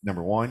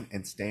 Number one,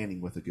 and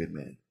standing with a good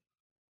man.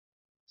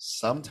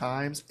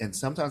 Sometimes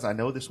I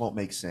know this won't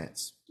make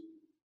sense,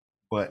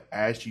 but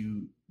as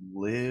you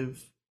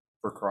live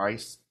for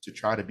Christ to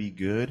try to be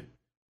good,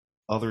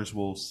 others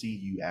will see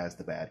you as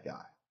the bad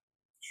guy.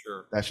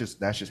 Sure. That's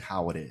just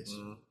how it is.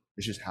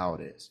 It's just how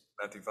it is.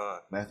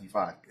 Matthew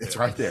 5. It's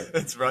right there.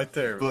 It's right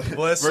there.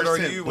 Blessed are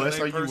you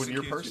when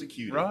you're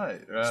persecuted.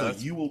 Right. So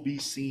you will be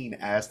seen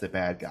as the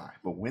bad guy.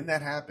 But when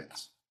that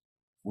happens,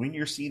 when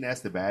you're seen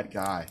as the bad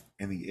guy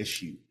and the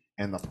issue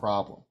and the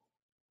problem,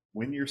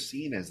 when you're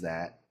seen as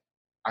that,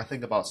 I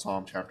think about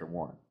Psalm chapter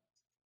 1,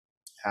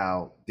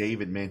 how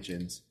David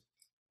mentions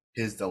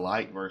his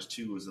delight, verse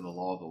 2, is in the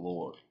law of the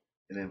Lord.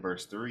 And then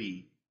verse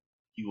 3,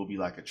 he will be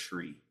like a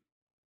tree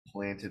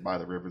planted by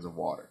the rivers of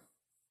water.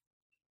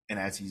 And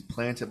as he's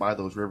planted by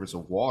those rivers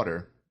of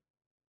water,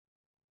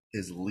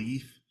 his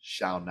leaf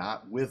shall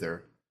not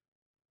wither.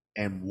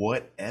 And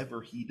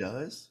whatever he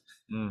does,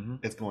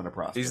 it's going to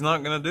prosper. He's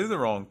not going to do the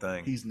wrong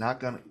thing. He's not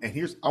going to.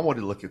 And I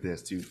wanted to look at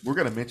this too. We're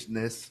going to mention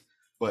this,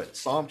 but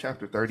Psalm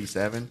chapter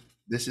 37,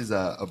 this is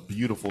a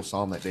beautiful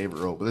psalm that David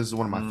wrote, but this is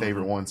one of my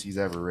favorite ones he's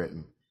ever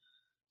written.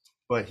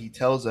 But he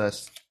tells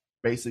us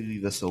basically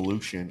the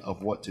solution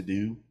of what to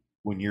do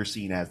when you're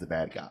seen as the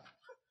bad guy.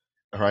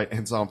 All right,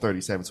 in Psalm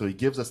 37. So he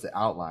gives us the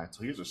outline.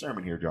 So here's a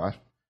sermon here, Josh.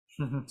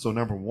 So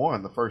number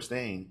one, the first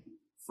thing,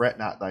 fret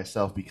not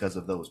thyself because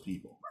of those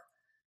people,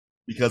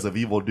 because of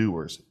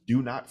evildoers.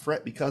 Do not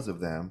fret because of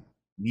them,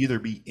 neither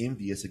be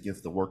envious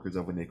against the workers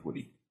of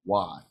iniquity.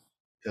 Why?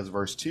 Because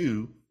verse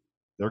 2,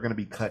 they're going to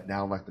be cut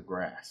down like the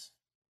grass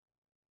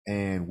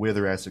and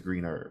wither as the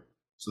green herb.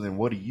 So then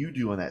what do you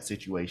do in that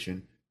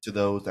situation to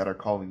those that are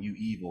calling you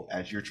evil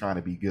as you're trying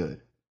to be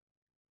good?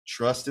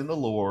 Trust in the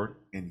Lord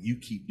and you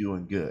keep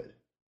doing good.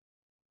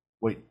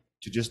 Wait,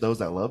 to just those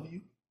that love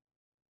you?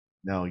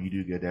 No, you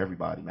do good to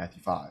everybody.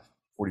 Matthew 5,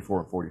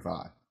 44 and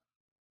 45.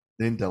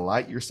 Then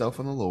delight yourself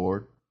in the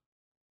Lord,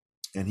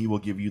 and he will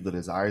give you the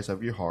desires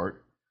of your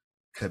heart.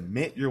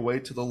 Commit your way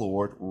to the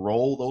Lord.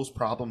 Roll those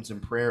problems in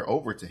prayer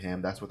over to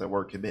him. That's what that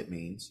word commit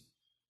means.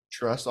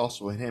 Trust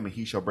also in him, and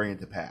he shall bring it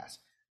to pass.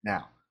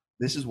 Now,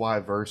 this is why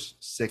verse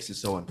 6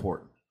 is so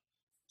important.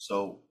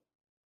 So,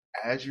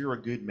 as you're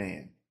a good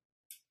man,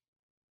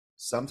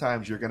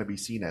 sometimes you're going to be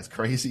seen as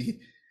crazy,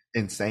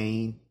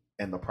 insane,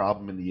 and the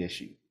problem and the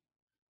issue.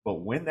 But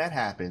when that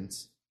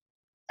happens,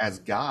 as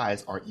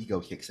guys, our ego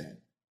kicks in.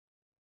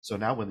 So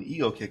now when the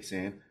ego kicks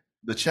in,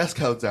 the chest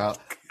comes out.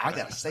 I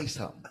gotta say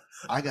something.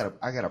 I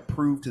gotta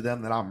prove to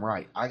them that I'm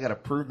right. I gotta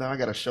prove them. I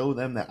gotta show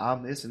them that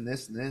I'm this and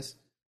this and this.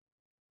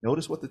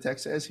 Notice what the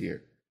text says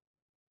here.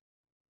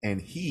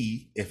 And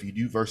he, if you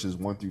do verses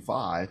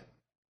 1-5,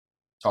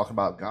 talking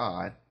about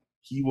God,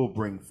 he will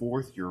bring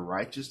forth your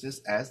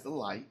righteousness as the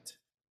light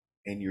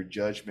and your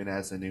judgment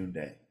as the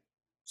noonday.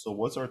 So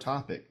what's our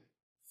topic?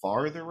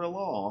 Farther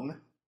along,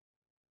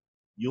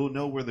 you'll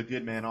know where the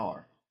good men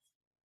are.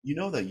 You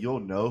know that you'll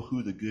know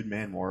who the good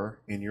men were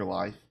in your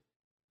life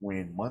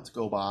when months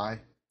go by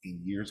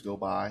and years go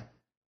by,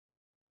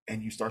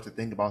 and you start to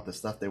think about the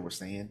stuff they were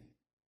saying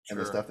and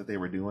the stuff that they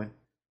were doing.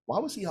 Why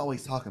was he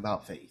always talking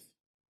about faith?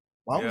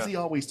 Why was he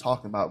always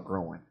talking about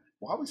growing?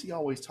 Why was he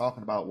always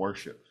talking about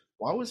worship?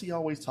 Why was he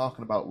always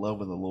talking about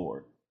loving the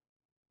Lord?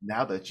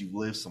 Now that you've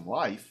lived some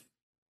life,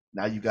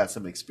 now you got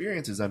some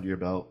experiences under your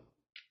belt,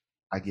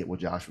 I get what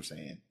Josh was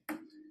saying.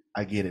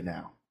 I get it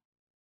now.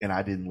 And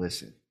I didn't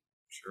listen.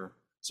 Sure.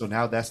 So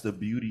now that's the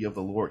beauty of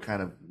the Lord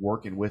kind of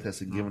working with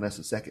us and giving us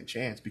a second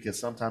chance, because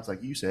sometimes,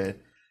 like you said,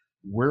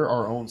 we're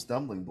our own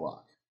stumbling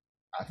block.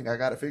 I think I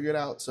got it figured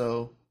out,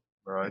 so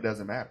it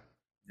doesn't matter.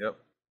 Yep.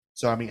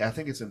 So, I mean, I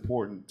think it's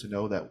important to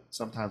know that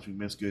sometimes we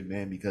miss good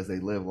men because they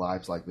live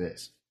lives like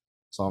this.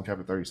 Psalm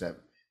chapter 37.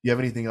 Do you have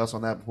anything else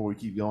on that before we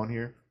keep going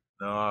here?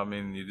 No, I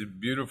mean, you did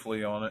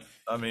beautifully on it.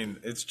 I mean,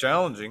 it's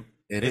challenging.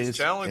 It's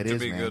challenging to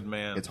be a good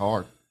man. It's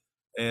hard.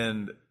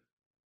 And,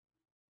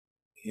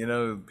 you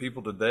know,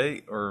 people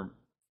today, or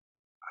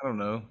I don't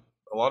know,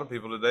 a lot of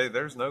people today,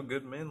 there's no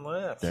good men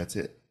left. That's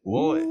it.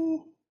 Boy,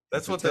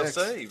 that's what they'll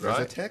say, right? There's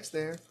a text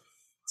there. It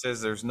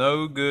says there's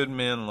no good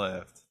men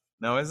left.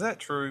 Now, is that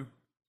true?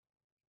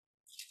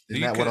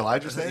 Isn't that what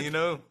Elijah said? You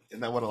know,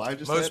 isn't that what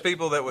Elijah said? Most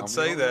people that would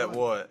say that,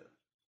 what?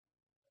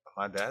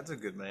 My dad's a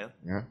good man.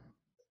 Yeah.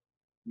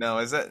 Now,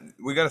 is that,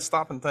 we got to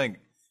stop and think,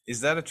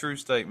 is that a true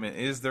statement?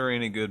 Is there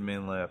any good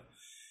men left?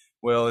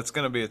 Well, it's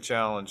going to be a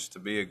challenge to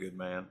be a good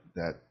man.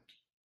 True.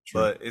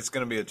 But it's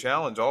going to be a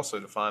challenge also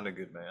to find a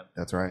good man.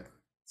 That's right.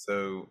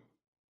 So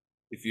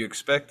if you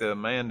expect a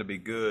man to be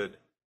good,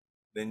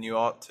 then you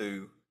ought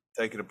to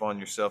take it upon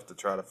yourself to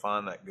try to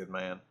find that good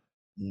man.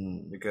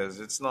 Because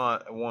it's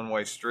not a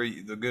one-way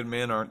street. The good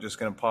men aren't just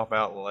going to pop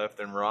out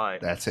left and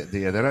right. That's it.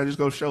 Yeah, they're not just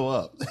going to show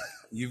up.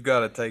 You've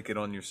got to take it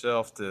on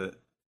yourself to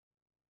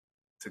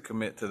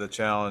commit to the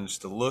challenge,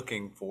 to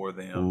looking for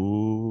them.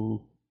 Ooh,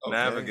 okay.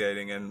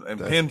 Navigating and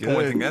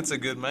pinpointing. Good. That's a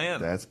good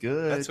man. That's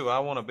good. That's who I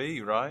want to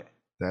be, right?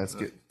 That's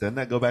good. Doesn't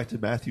that go back to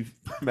Matthew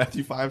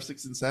 5,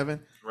 6, and 7?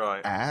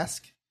 Right.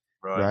 Ask.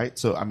 Right.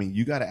 So, I mean,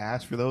 you got to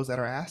ask for those that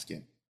are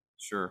asking.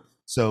 Sure.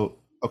 So,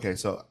 okay,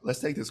 so let's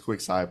take this quick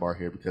sidebar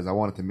here, because I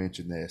wanted to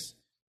mention this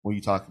when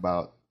you talk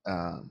about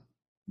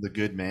the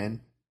good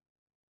men.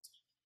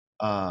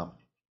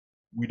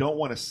 We don't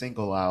want to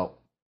single out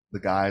the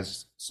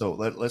guys. So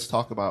let's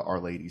talk about our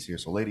ladies here.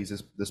 So, ladies,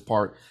 this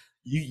part,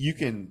 you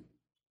can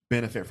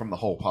benefit from the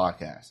whole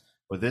podcast,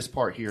 but this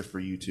part here is for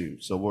you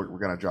too. So we're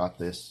going to drop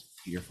this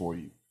here for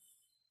you.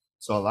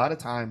 So a lot of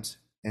times,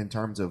 in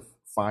terms of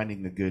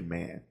finding a good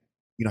man,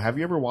 you know, have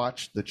you ever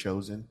watched The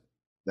Chosen?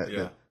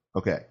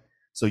 Okay.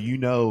 So you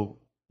know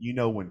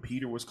when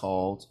Peter was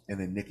called and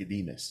then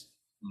Nicodemus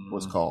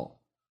was called.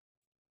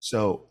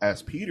 So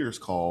as Peter's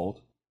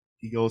called,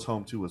 he goes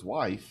home to his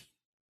wife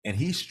and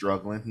he's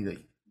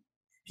struggling.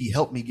 He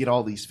helped me get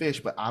all these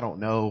fish, but I don't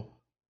know.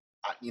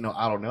 I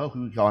don't know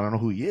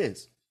who he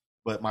is.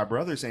 But my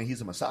brother's saying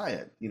he's a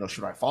Messiah. You know,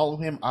 should I follow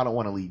him? I don't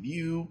want to leave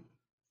you.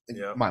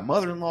 Yeah. My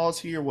mother-in-law's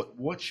here.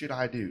 What should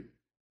I do?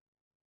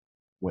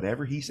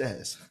 Whatever he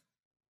says,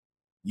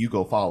 you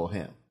go follow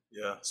him.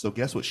 Yeah. So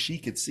guess what? She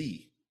could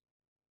see.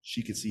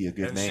 She could see a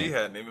good man. And she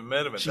hadn't even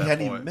met him at that point. She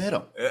hadn't even met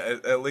him.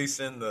 At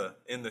least in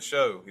the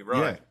show.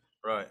 Right.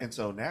 Yeah. Right. And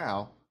so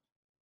now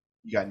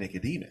you got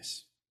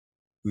Nicodemus,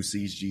 who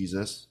sees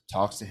Jesus,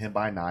 talks to him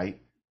by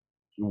night.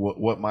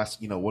 What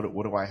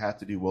do I have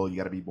to do? Well, you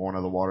got to be born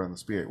of the water and the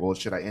Spirit. Well,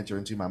 should I enter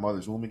into my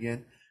mother's womb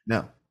again?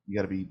 No, you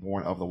got to be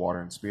born of the water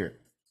and Spirit.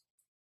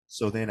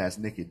 So then as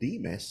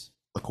Nicodemus,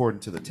 according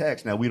to the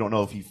text, now we don't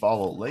know if he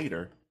followed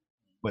later,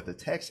 but the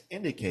text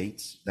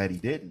indicates that he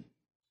didn't.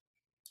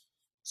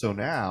 So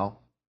now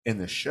in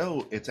the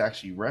show, it's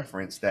actually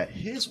referenced that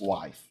his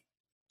wife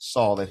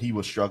saw that he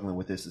was struggling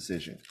with this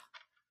decision.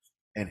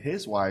 And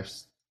his wife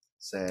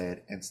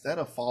said, instead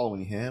of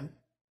following him,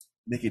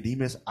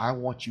 Nicodemus, I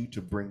want you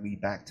to bring me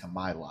back to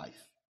my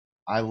life.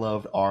 I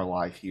loved our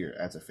life here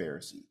as a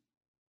Pharisee.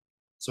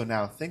 So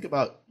now think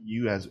about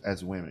you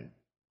as women.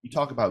 You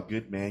talk about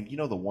good man. You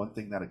know the one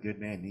thing that a good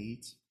man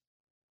needs?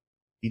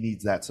 He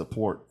needs that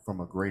support from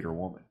a greater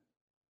woman.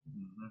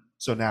 Mm-hmm.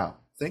 So now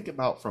think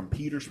about from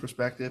Peter's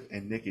perspective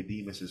and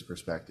Nicodemus's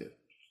perspective.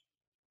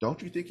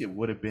 Don't you think it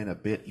would have been a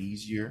bit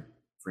easier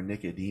for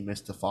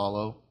Nicodemus to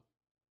follow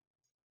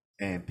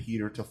and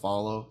Peter to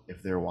follow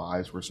if their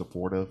wives were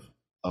supportive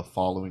of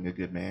following a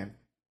good man?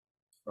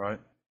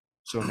 Right.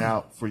 So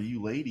now for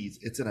you ladies,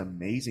 it's an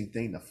amazing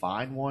thing to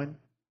find one.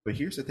 But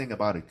here's the thing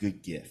about a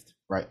good gift,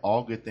 right?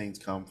 All good things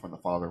come from the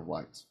Father of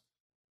lights.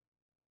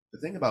 The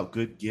thing about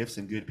good gifts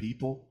and good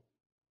people,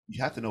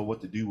 you have to know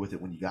what to do with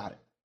it when you got it.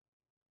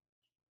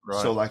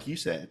 Right. So like you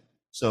said,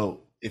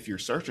 so if you're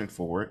searching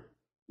for it,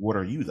 what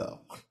are you though?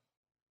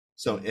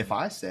 So if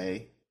I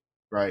say,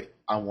 right,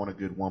 I want a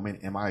good woman,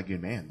 am I a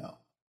good man though?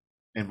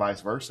 And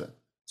vice versa.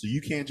 So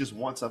you can't just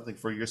want something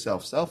for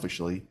yourself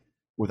selfishly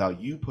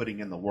without you putting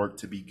in the work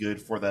to be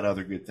good for that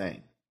other good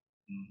thing.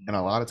 And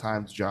a lot of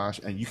times, Josh,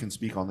 and you can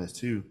speak on this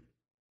too,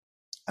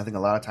 I think a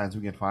lot of times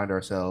we can find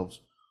ourselves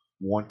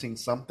wanting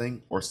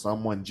something or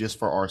someone just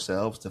for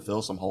ourselves to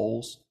fill some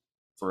holes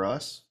for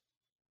us,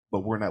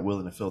 but we're not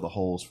willing to fill the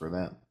holes for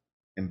them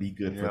and be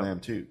good for them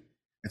too.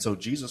 And so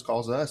Jesus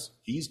calls us,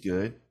 he's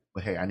good,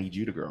 but hey, I need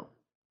you to grow.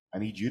 I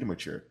need you to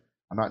mature.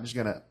 I'm not just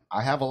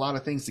I have a lot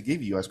of things to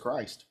give you as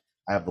Christ.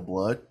 I have the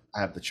blood,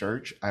 I have the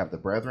church, I have the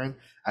brethren,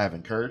 I have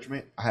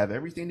encouragement, I have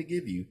everything to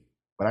give you,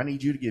 but I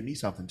need you to give me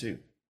something too.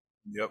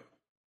 Yep.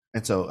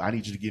 And so I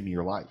need you to give me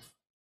your life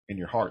and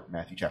your heart,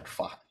 Matthew chapter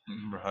 5.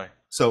 Right.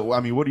 So,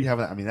 I mean, what do you have?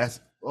 I mean, that's,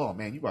 oh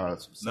man, you brought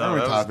up some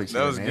sermon topics.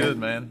 That was good,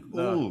 man.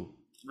 No,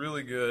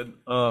 really good.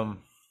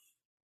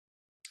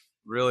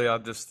 Really, I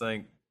just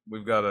think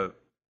we've got to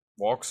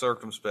walk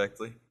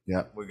circumspectly.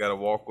 Yeah. We got to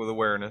walk with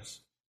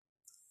awareness.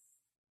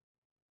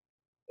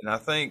 And I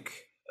think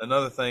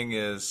another thing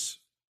is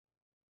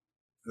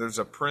there's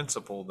a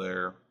principle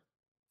there.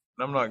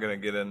 And I'm not going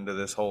to get into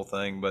this whole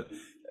thing, but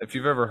if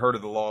you've ever heard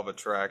of the law of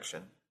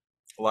attraction,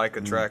 like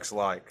attracts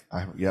like.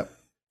 Yep.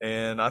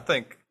 And I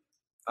think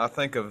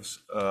of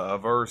a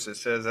verse that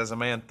says, "As a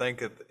man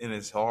thinketh in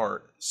his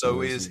heart,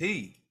 so is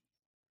he."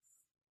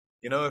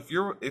 You know,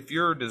 if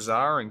you're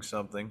desiring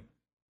something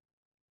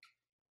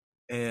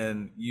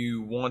and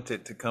you want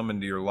it to come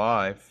into your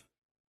life,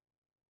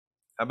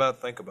 how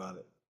about think about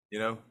it? You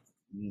know,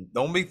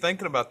 don't be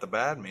thinking about the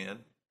bad man.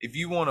 If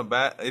you want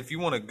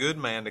a good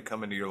man to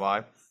come into your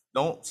life,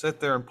 don't sit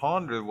there and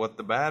ponder what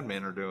the bad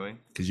men are doing.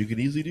 Because you could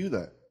easily do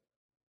that.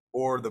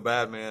 Or the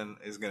bad man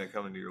is going to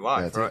come into your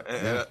life, right?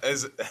 Yeah.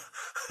 And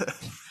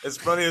as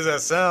funny as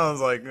that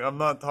sounds, like I'm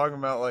not talking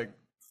about like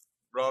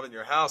robbing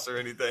your house or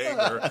anything,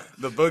 or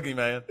the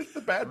boogeyman. It's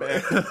the bad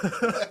man.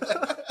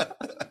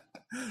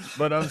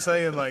 But I'm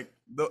saying, like,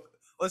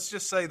 let's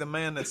just say the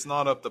man that's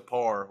not up to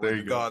par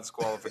with God's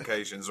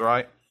qualifications,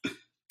 right?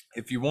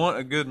 If you want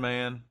a good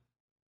man,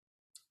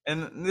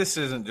 and this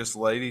isn't just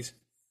ladies,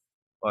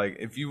 like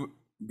if you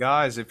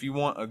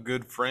want a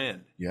good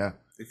friend,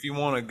 if you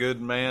want a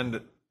good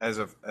man as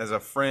a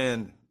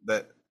friend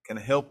that can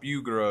help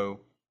you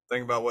grow,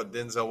 think about what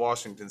Denzel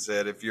Washington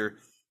said. If you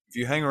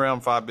hang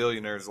around 5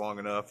 billionaires long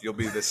enough, you'll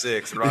be the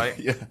sixth, right?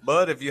 Yeah.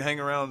 But if you hang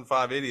around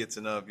 5 idiots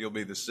enough, you'll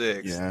be the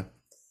sixth. Yeah.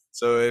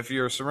 So if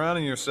you're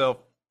surrounding yourself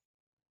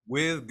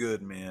with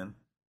good men,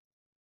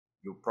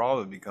 you'll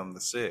probably become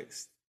the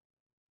sixth.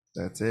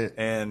 That's it.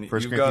 And 1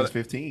 Corinthians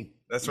 15.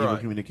 That's Evil right.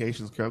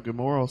 Communications, corrupt good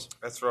morals.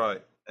 That's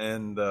right.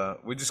 And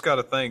we just got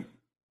to think,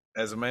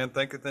 as a man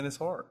thinketh in his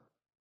heart.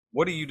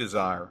 What do you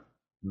desire?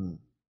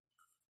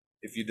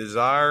 If you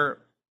desire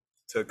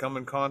to come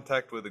in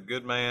contact with a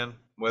good man,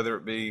 whether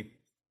it be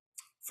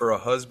for a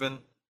husband,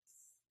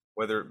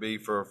 whether it be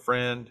for a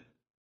friend,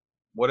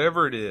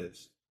 whatever it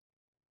is,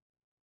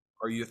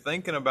 are you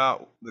thinking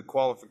about the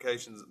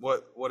qualifications,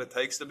 what it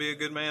takes to be a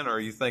good man, or are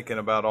you thinking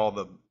about all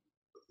the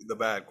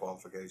bad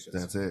qualifications?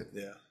 That's it.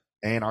 Yeah.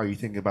 And are you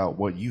thinking about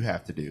what you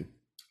have to do?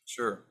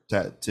 Sure.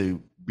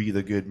 To be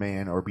the good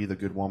man or be the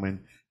good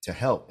woman to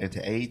help and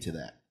to aid to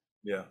that.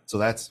 Yeah. So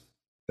that's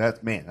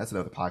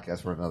another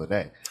podcast for another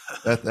day.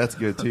 That's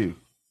good too.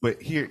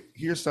 But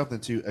here's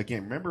something too.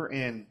 Again, remember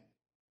in,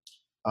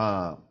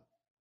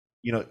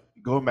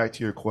 going back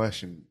to your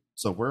question.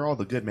 So where are all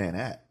the good men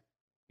at?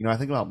 I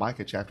think about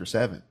Micah chapter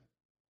 7.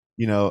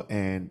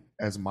 And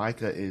as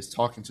Micah is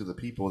talking to the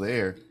people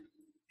there,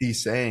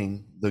 he's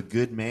saying the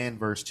good man,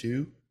 verse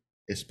 2,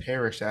 is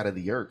perished out of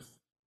the earth.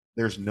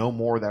 There's no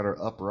more that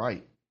are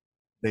upright.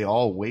 They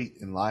all wait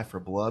and lie for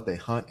blood. They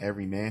hunt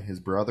every man his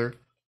brother.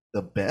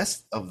 The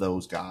best of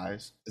those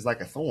guys is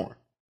like a thorn.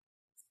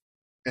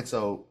 And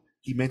so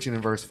he mentioned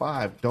in verse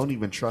 5, don't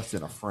even trust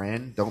in a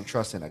friend. Don't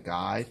trust in a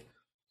guide.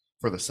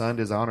 For the son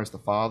dishonors the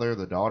father.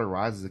 The daughter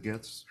rises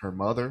against her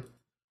mother.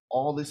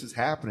 All this is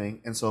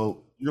happening. And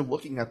so you're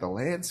looking at the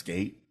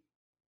landscape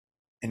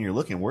and you're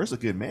looking, where's the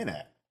good man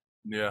at?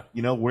 Yeah.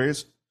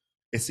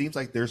 It seems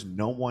like there's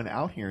no one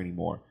out here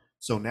anymore.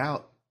 So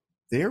now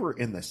they were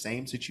in the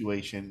same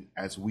situation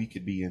as we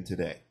could be in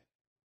today.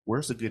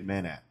 Where's the good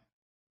man at?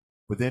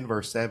 But then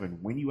verse 7,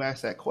 when you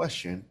ask that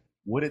question,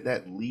 what did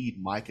that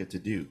lead Micah to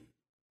do?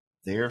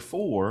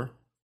 Therefore,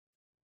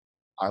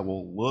 I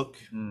will look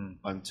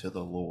unto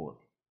the Lord.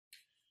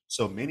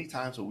 So many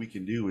times what we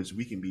can do is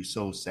we can be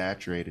so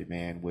saturated,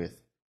 man, with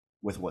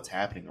what's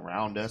happening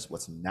around us,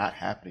 what's not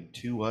happening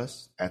to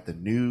us, at the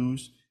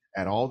news,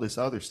 at all this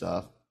other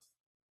stuff.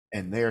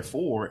 And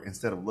therefore,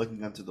 instead of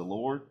looking unto the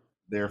Lord,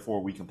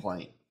 therefore we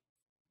complain.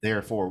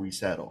 Therefore we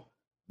settle.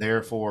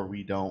 Therefore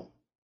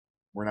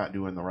we're not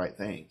doing the right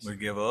things. We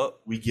give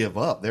up. We give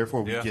up.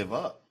 Therefore we give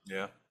up.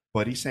 Yeah.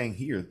 But he's saying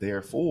here,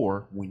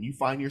 therefore, when you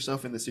find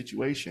yourself in the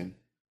situation,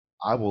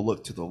 I will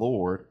look to the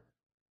Lord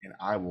and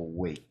I will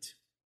wait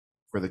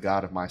for the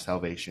God of my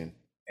salvation,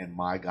 and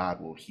my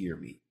God will hear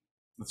me.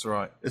 That's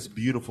right. It's a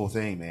beautiful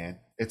thing, man.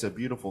 It's a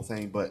beautiful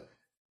thing, but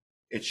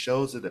it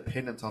shows the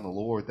dependence on the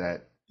Lord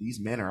that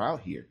these men are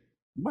out here.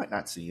 You might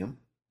not see them.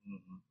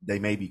 Mm-hmm. They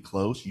may be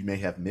close. You may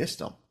have missed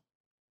them.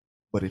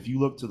 But if you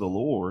look to the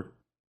Lord,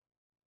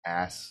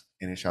 ask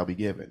and it shall be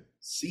given.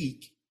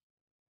 Seek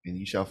and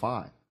you shall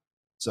find.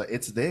 So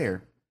it's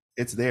there.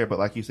 It's there. But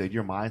like you said,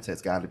 your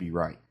mindset's got to be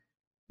right.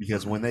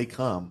 Because when they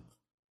come,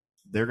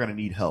 they're going to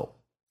need help.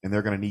 And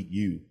they're going to need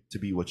you to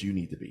be what you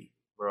need to be.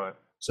 Right.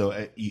 So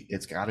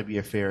it's got to be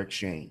a fair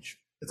exchange.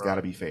 It's got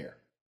to be fair.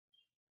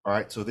 All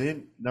right. So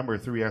then number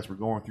 3, as we're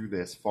going through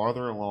this,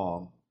 farther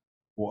along,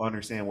 we'll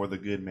understand where the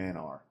good men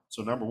are.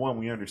 So number 1,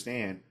 we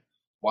understand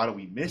why do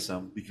we miss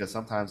them? Because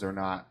sometimes they're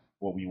not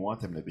what we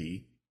want them to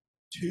be.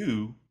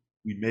 2,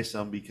 we miss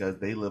them because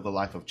they live a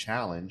life of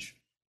challenge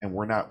and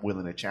we're not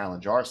willing to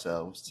challenge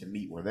ourselves to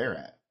meet where they're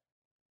at.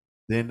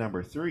 Then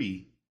number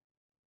 3,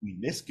 we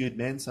miss good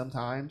men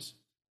sometimes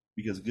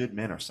because good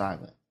men are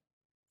silent.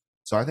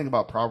 So I think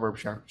about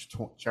Proverbs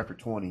chapter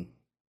 20,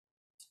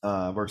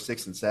 verse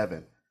 6 and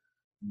 7.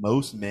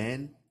 Most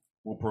men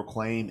will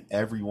proclaim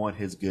everyone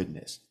his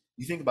goodness.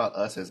 You think about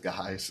us as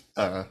guys,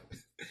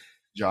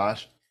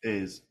 Josh,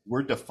 is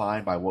we're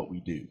defined by what we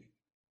do.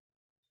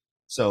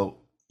 So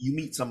you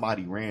meet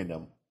somebody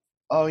random.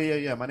 Oh,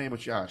 yeah, my name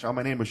is Josh. Oh,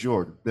 my name is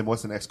Jordan. Then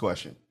what's the next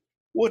question?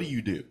 What do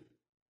you do?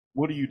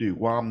 What do you do?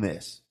 Well, I'm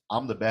this.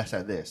 I'm the best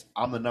at this.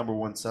 I'm the number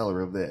 1 seller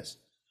of this.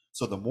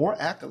 So the more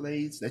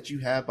accolades that you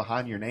have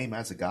behind your name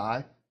as a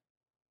guy,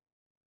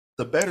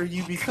 the better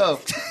you become.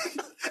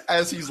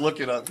 As he's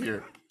looking up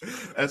here.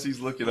 As he's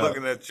looking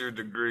at your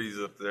degrees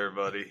up there,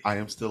 buddy. I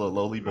am still a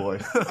lowly boy.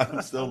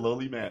 I'm still a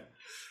lowly man.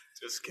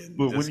 Just kidding.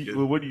 But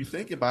when you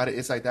think about it,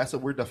 it's like that's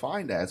what we're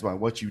defined as, by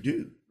what you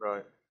do.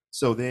 Right.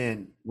 So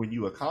then when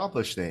you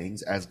accomplish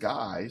things as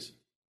guys,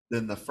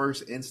 then the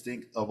first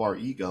instinct of our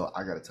ego,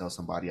 I got to tell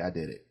somebody I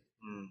did it.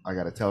 I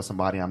got to tell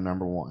somebody I'm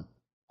number 1.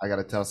 I got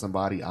to tell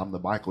somebody I'm the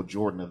Michael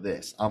Jordan of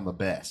this. I'm the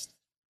best.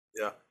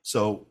 Yeah.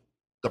 So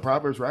the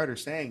Proverbs writer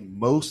is saying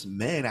most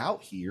men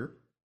out here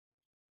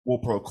will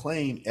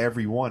proclaim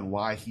everyone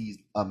why he's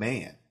a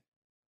man.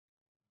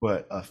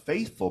 But a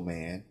faithful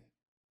man,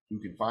 who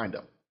can find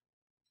him?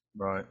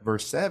 Right.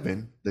 Verse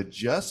 7, the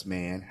just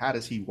man, how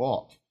does he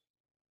walk?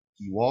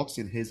 He walks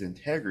in his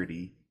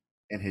integrity,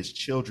 and his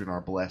children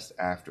are blessed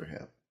after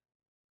him.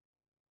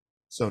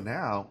 So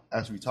now,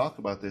 as we talk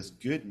about this,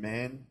 good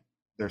men,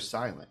 they're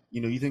silent.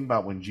 You know, you think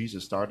about when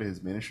Jesus started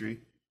his ministry,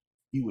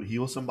 he would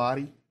heal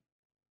somebody.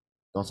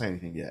 Don't say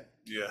anything yet.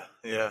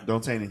 Yeah.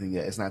 Don't say anything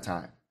yet. It's not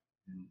time.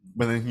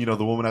 But then, you know,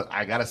 the woman,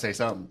 I got to say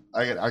something.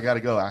 I got to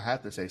go. I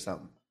have to say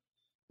something.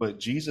 But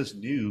Jesus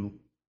knew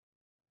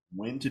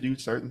when to do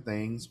certain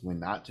things, when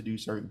not to do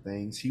certain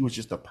things. He was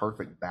just a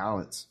perfect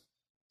balance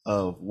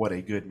of what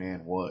a good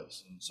man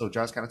was. So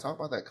Josh, kind of talk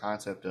about that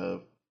concept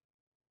of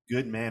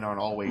good men aren't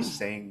always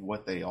saying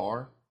what they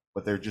are,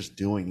 but they're just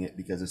doing it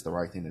because it's the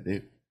right thing to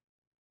do.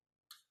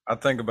 I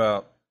think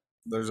about,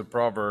 there's a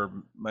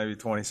proverb, maybe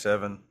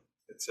 27.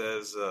 It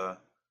says, the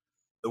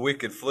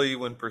wicked flee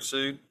when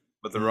pursued,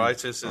 but the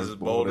righteous is as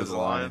bold as a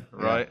lion.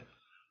 Right.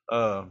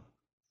 Yeah.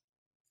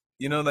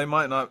 You know,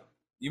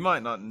 you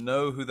might not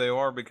know who they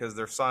are because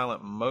they're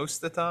silent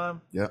most of the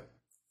time. Yep.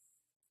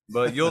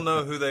 But you'll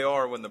know who they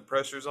are when the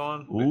pressure's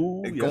on.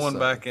 Ooh, going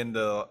back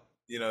into,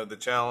 you know, the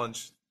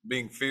challenge,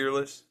 being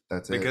fearless.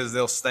 That's it. Because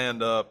they'll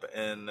stand up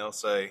and they'll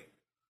say,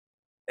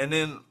 and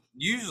then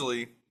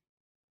usually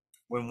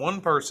when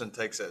one person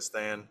takes that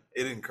stand,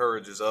 it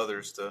encourages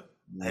others to,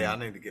 hey, I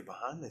need to get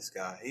behind this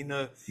guy. He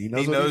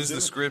knows the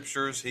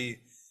scriptures.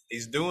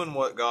 He's doing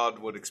what God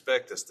would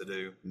expect us to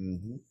do.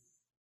 Mm-hmm.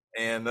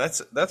 And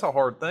that's a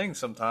hard thing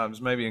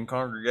sometimes, maybe in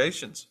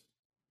congregations.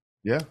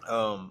 Yeah.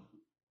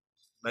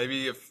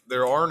 Maybe if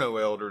there are no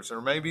elders, or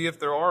maybe if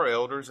there are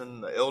elders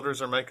and the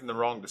elders are making the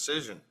wrong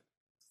decision,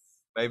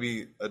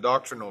 maybe a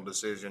doctrinal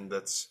decision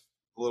that's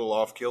a little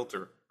off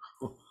kilter.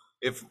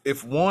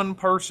 If one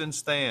person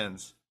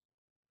stands,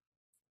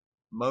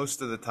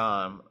 most of the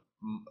time,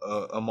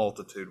 a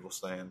multitude will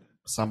stand.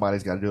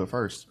 Somebody's got to do it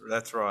first.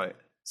 That's right.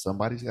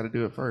 Somebody's got to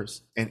do it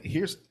first. And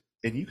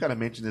you kind of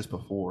mentioned this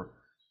before,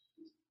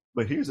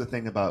 but here's the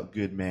thing about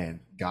good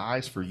men.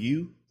 Guys, for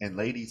you, and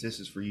ladies, this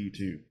is for you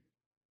too.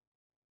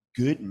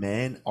 Good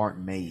men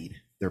aren't made,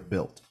 they're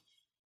built.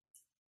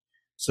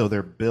 So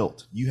they're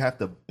built. You have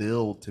to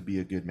build to be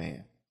a good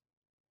man.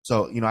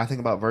 So, you know, I think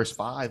about verse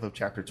 5 of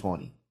chapter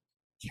 20.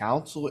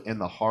 Counsel in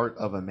the heart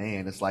of a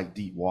man is like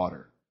deep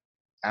water.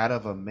 Out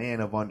of a man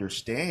of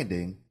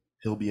understanding,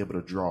 he'll be able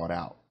to draw it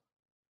out.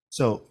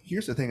 So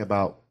here's the thing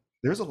about,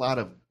 there's a lot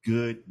of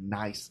good,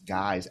 nice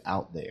guys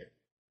out there.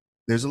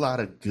 There's a lot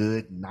of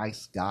good,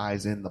 nice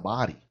guys in the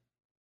body,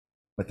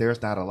 but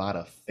there's not a lot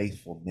of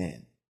faithful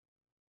men.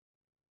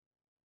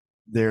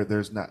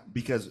 There's not,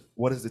 because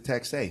what does the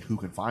text say? Who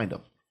can find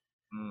them?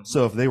 Mm-hmm.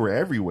 So if they were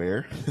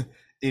everywhere,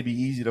 it'd be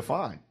easy to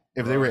find.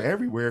 If they were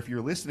everywhere, if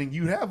you're listening,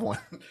 you'd have one.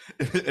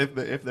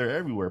 if they're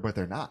everywhere, but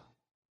they're not.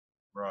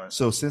 Right.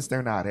 So since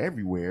they're not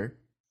everywhere,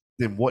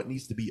 then what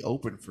needs to be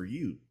open for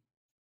you?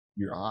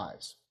 Your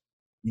eyes.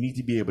 You need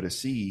to be able to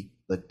see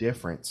the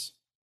difference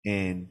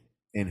in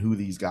who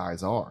these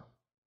guys are.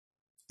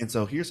 And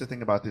so here's the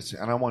thing about this,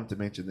 and I wanted to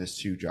mention this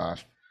too,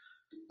 Josh.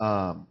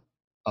 A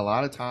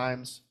lot of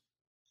times,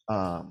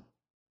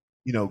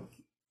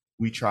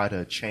 we try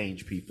to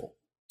change people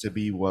to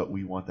be what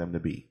we want them to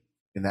be.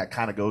 And that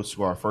kind of goes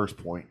to our first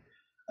point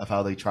of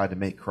how they tried to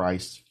make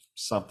Christ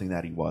something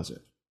that he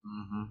wasn't.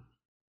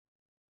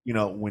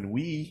 Mm-hmm. When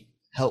we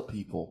help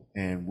people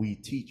and we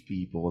teach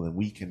people and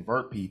we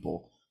convert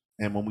people,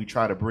 and when we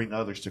try to bring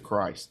others to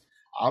Christ,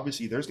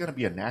 obviously there's going to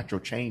be a natural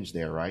change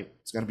there, right?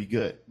 It's going to be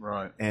good.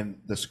 Right.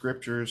 And the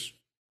scriptures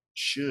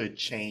should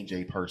change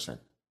a person.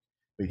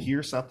 But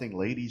here's something,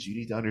 ladies, you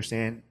need to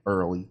understand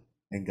early,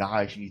 and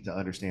guys, you need to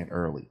understand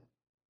early.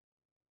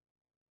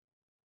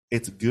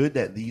 It's good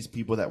that these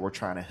people that we're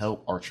trying to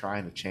help are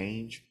trying to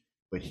change,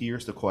 but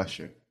here's the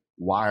question.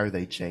 Why are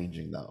they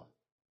changing though?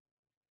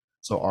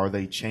 So are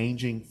they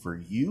changing for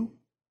you,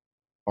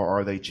 or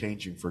are they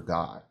changing for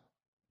God?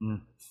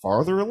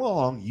 Farther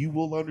along, you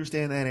will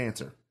understand that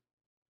answer.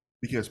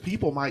 Because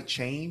people might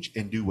change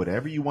and do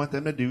whatever you want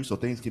them to do so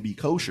things can be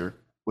kosher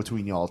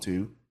between y'all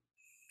two,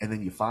 and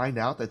then you find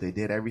out that they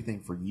did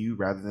everything for you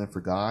rather than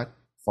for God.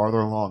 Farther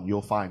along,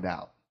 you'll find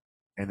out.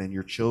 And then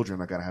your children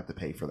are going to have to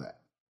pay for that.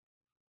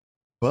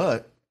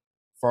 But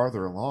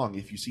farther along,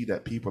 if you see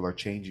that people are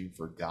changing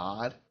for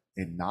God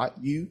and not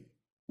you,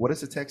 what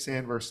does the text say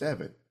in verse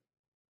 7?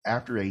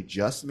 After a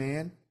just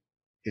man,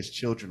 his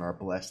children are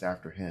blessed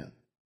after him.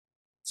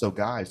 So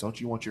guys,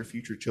 don't you want your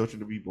future children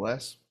to be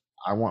blessed?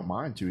 I want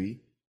mine to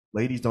be.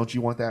 Ladies, don't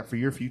you want that for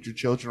your future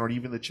children or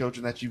even the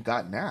children that you've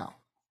got now?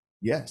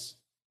 Yes.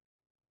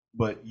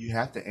 But you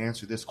have to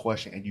answer this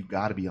question, and you've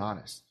got to be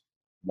honest.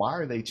 Why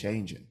are they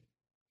changing?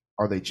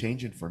 Are they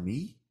changing for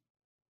me,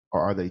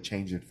 or are they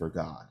changing for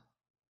God?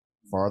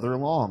 Farther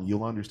along,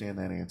 you'll understand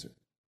that answer.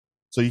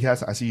 So you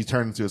guys, I see you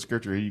turn into a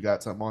scripture here. You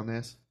got something on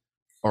this?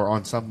 Or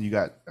on something you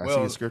got? I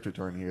see a scripture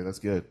turn here. That's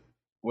good.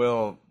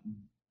 Well,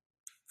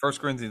 1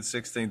 Corinthians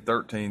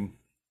 16:13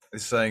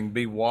 is saying,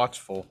 be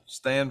watchful,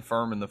 stand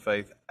firm in the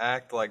faith,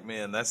 act like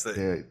men. That's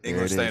the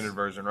English Standard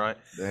Version, right?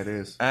 That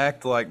is.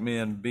 Act like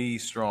men, be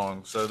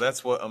strong. So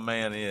that's what a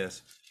man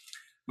is.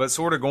 But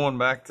sort of going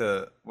back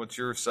to what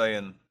you're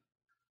saying,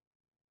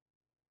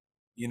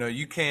 you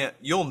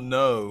will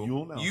know.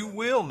 You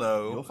will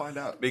know. You'll find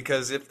out.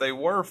 Because if they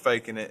were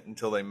faking it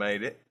until they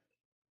made it,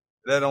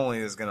 that only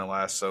is going to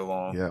last so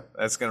long. Yeah.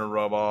 That's going to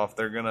rub off.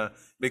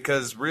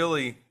 Because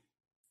really,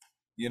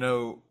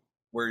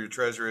 where your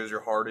treasure is,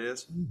 your heart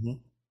is. Mm-hmm.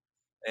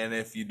 And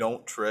if you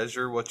don't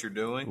treasure what you're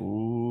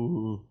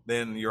doing,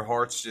 then your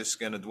heart's just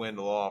going to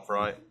dwindle off,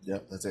 right?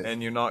 Yep, that's it.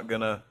 And you're not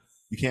going to...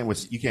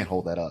 You can't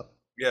hold that up.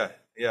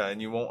 Yeah,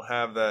 and you won't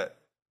have that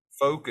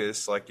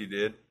focus like you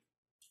did.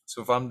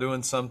 So if I'm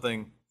doing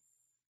something,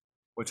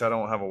 which I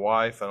don't have a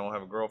wife, I don't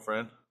have a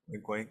girlfriend,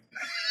 wink, wink.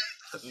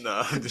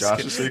 No, I'm just Josh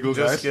kidding. is single,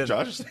 just guys. kidding.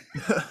 Josh is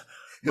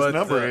his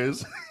number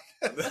is.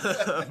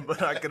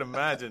 But I can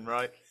imagine,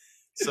 right?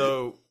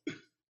 So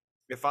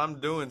if I'm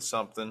doing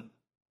something,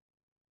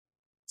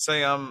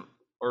 say I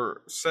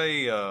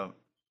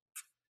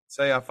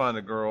find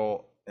a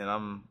girl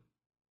and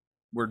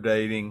we're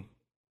dating,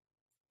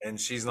 and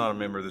she's not a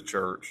member of the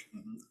church,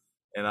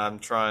 and I'm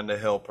trying to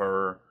help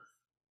her,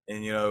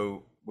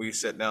 and we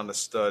sit down to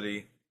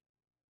study,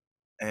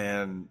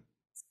 and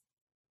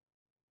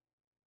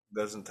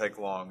doesn't take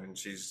long, and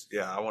she's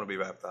I want to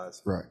be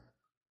baptized. Right.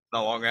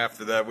 Not long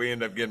after that, we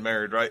end up getting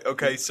married, right?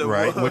 Okay, so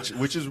right,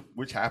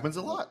 which happens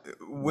a lot.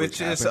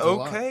 Which is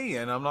okay,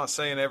 and I'm not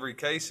saying every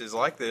case is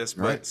like this,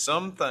 but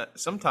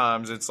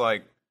sometimes it's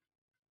like,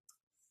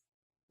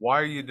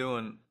 why are you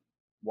doing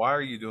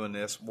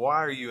this?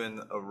 Why are you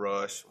in a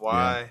rush?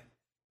 Why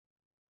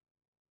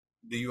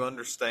do you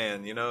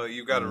understand?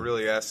 You've got to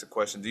really ask the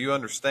question: do you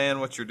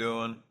understand what you're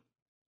doing?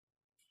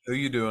 Who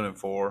you doing it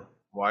for?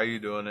 Why are you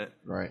doing it?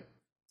 Right.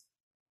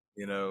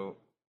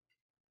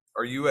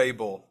 Are you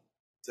able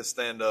to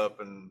stand up?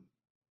 And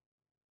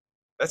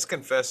that's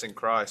confessing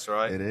Christ,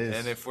 right? It is.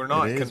 And if we're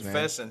not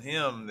confessing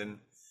him, then,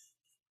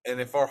 and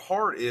if our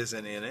heart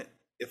isn't in it,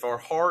 if our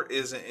heart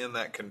isn't in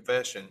that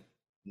confession,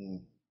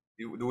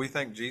 do we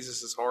think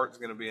Jesus' heart is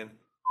going to be in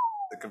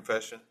the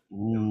confession?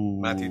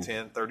 Matthew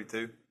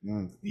 10:32.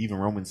 Even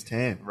Romans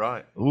 10.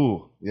 Right.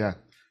 Ooh, yeah.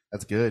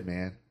 That's good,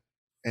 man.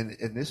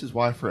 And this is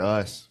why for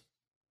us,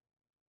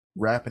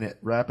 wrapping it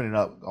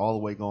up all the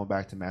way going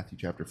back to Matthew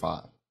chapter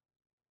 5.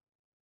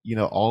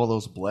 All of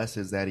those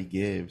blessings that he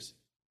gives.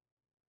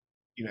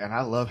 And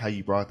I love how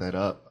you brought that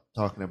up,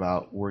 talking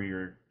about where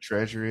your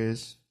treasure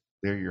is,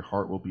 there your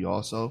heart will be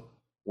also.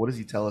 What does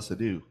he tell us to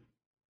do?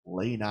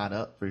 Lay not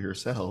up for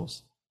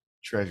yourselves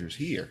treasures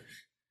here,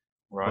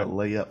 right? But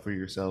lay up for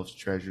yourselves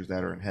treasures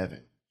that are in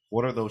heaven.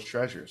 What are those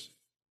treasures?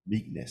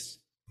 Meekness,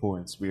 poor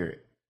in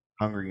spirit,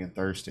 hungry and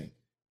thirsting,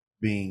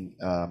 being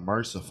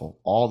merciful,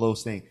 all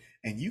those things.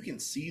 And you can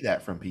see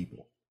that from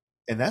people.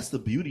 And that's the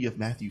beauty of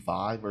Matthew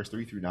 5, verse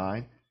 3 through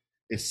 9,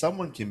 is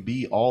someone can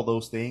be all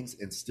those things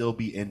and still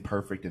be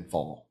imperfect and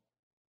fall.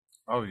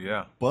 Oh,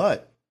 yeah.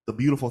 But the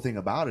beautiful thing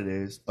about it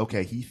is,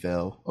 okay, he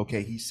fell.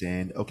 Okay, he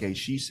sinned. Okay,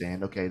 she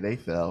sinned. Okay, they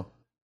fell.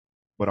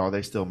 But are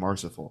they still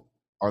merciful?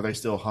 Are they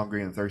still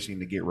hungry and thirsting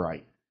to get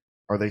right?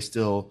 Are they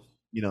still,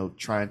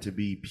 trying to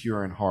be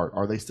pure in heart?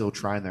 Are they still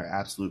trying their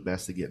absolute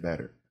best to get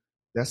better?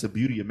 That's the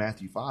beauty of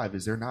Matthew 5,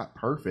 is they're not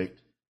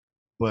perfect,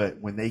 but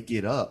when they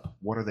get up,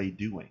 what are they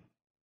doing?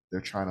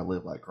 They're trying to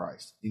live like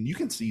Christ. And you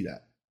can see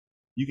that.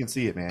 You can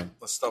see it, man.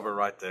 Let's stop it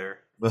right there.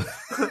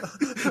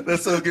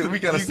 That's so good.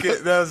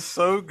 That's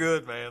so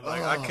good, man.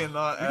 Like, I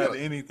cannot add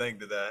anything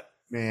to that.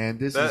 Man,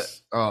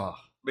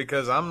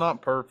 because I'm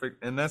not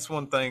perfect, and that's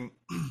one thing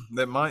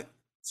that might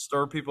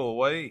stir people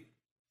away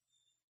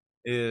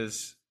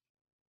is,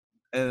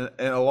 and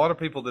a lot of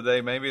people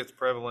today, maybe it's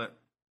prevalent,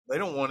 they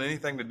don't want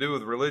anything to do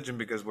with religion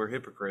because we're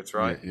hypocrites,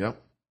 right? Yeah,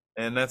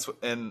 yep.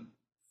 And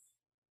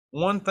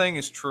one thing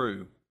is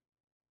true,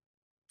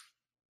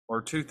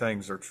 or two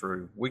things are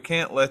true. We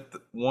can't let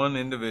one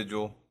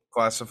individual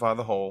classify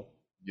the whole.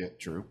 Yeah,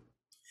 true.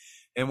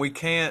 And we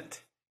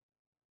can't,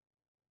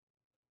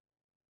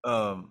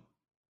 I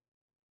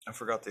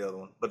forgot the other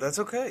one, but that's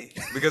okay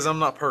because I'm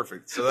not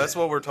perfect. So that's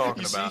what we're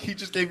talking about. He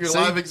just gave you a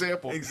live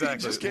example. Exactly.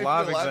 He just gave you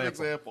a live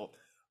example.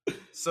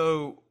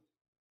 So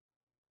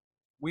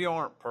we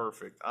aren't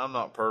perfect. I'm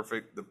not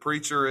perfect. The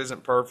preacher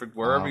isn't perfect.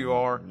 Wherever you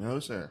are. No,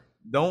 sir.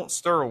 Don't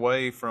stir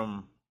away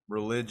from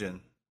religion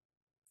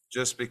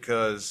just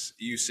because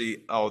you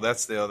see, oh,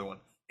 that's the other one.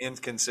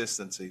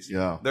 Inconsistencies.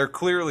 Yeah. They're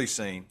clearly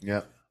seen.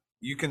 Yeah.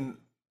 You can,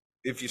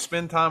 if you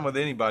spend time with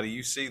anybody,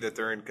 you see that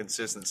they're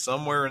inconsistent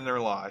somewhere in their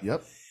life.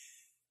 Yep.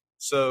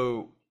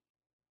 So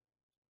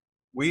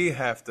we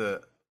have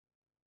to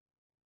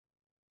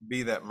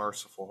be that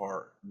merciful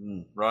heart,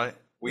 right?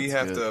 We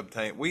have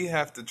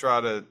to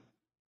try to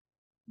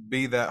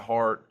be that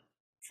heart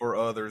for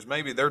others.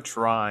 Maybe they're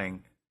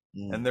trying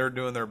and they're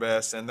doing their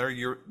best, and they're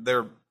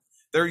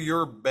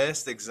your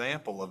best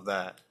example of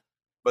that,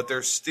 but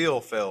they're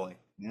still failing.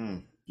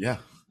 Yeah.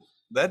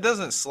 That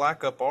doesn't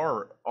slack up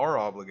our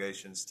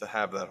obligations to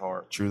have that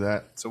heart. True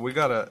that. So we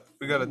gotta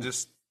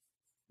just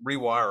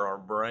rewire our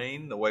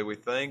brain, the way we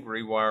think,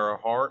 rewire our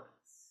heart.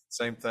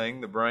 Same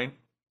thing, the brain.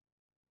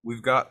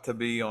 We've got to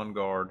be on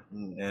guard.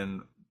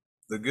 And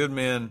the good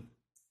men,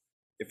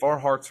 if our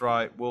heart's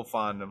right, we'll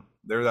find them.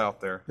 They're out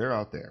there. They're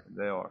out there.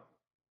 They are.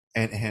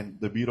 And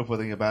the beautiful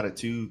thing about it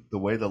too, the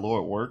way the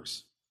Lord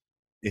works,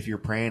 if you're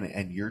praying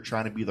and you're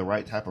trying to be the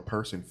right type of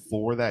person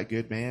for that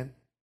good man,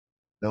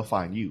 they'll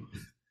find you.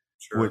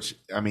 Sure. Which,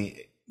 I mean,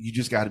 you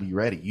just got to be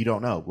ready. You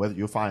don't know whether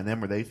you'll find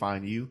them or they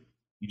find you.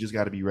 You just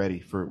got to be ready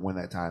for when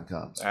that time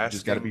comes. You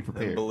just got to be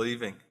prepared. And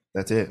believing.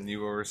 That's it. And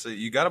you will receive.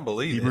 You got to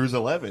believe. Hebrews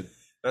 11.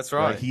 That's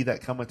right. He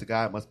that cometh to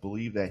God must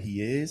believe that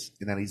he is,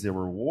 and that he's the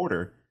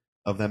rewarder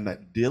of them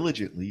that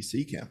diligently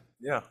seek him.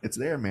 Yeah. It's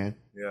there, man.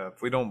 Yeah.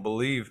 If we don't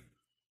believe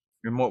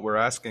in what we're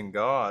asking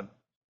God,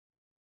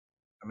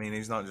 I mean,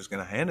 he's not just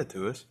going to hand it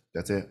to us.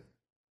 That's it.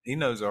 He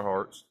knows our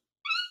hearts.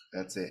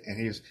 That's it.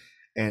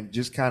 And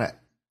just kind of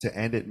to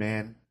end it,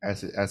 man,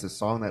 as a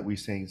song that we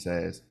sing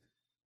says,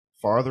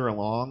 farther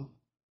along,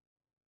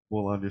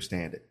 we'll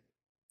understand it.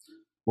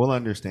 We'll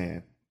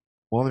understand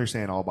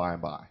all by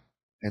and by.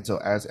 And so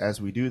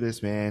as we do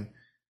this, man,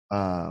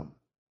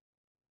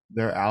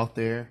 they're out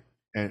there,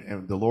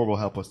 and the Lord will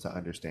help us to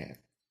understand.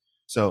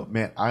 So,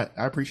 man, I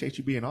appreciate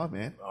you being on,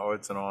 man. Oh,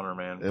 it's an honor,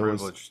 man.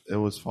 Privileged. It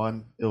was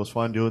fun. It was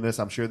fun doing this.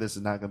 I'm sure this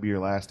is not going to be your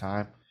last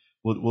time.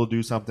 We'll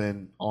do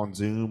something on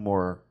Zoom,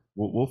 or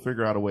we'll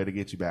figure out a way to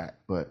get you back.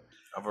 But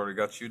I've already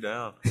got you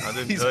down. I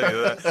didn't tell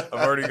you that.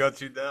 I've already got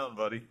you down,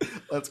 buddy.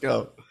 Let's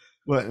go.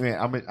 But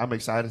man, I'm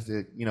excited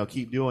to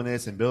keep doing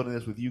this and building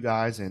this with you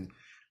guys, and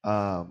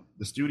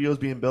the studio's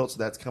being built, so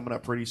that's coming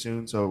up pretty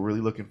soon. So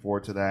really looking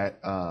forward to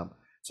that.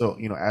 So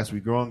as we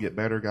grow and get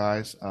better,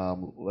 guys,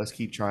 let's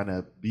keep trying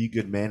to be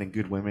good men and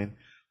good women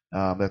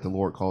that the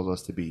Lord calls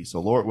us to be. So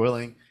Lord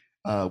willing,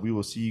 we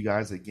will see you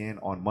guys again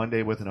on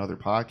Monday with another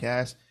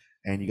podcast,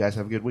 and you guys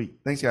have a good week.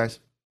 Thanks, guys.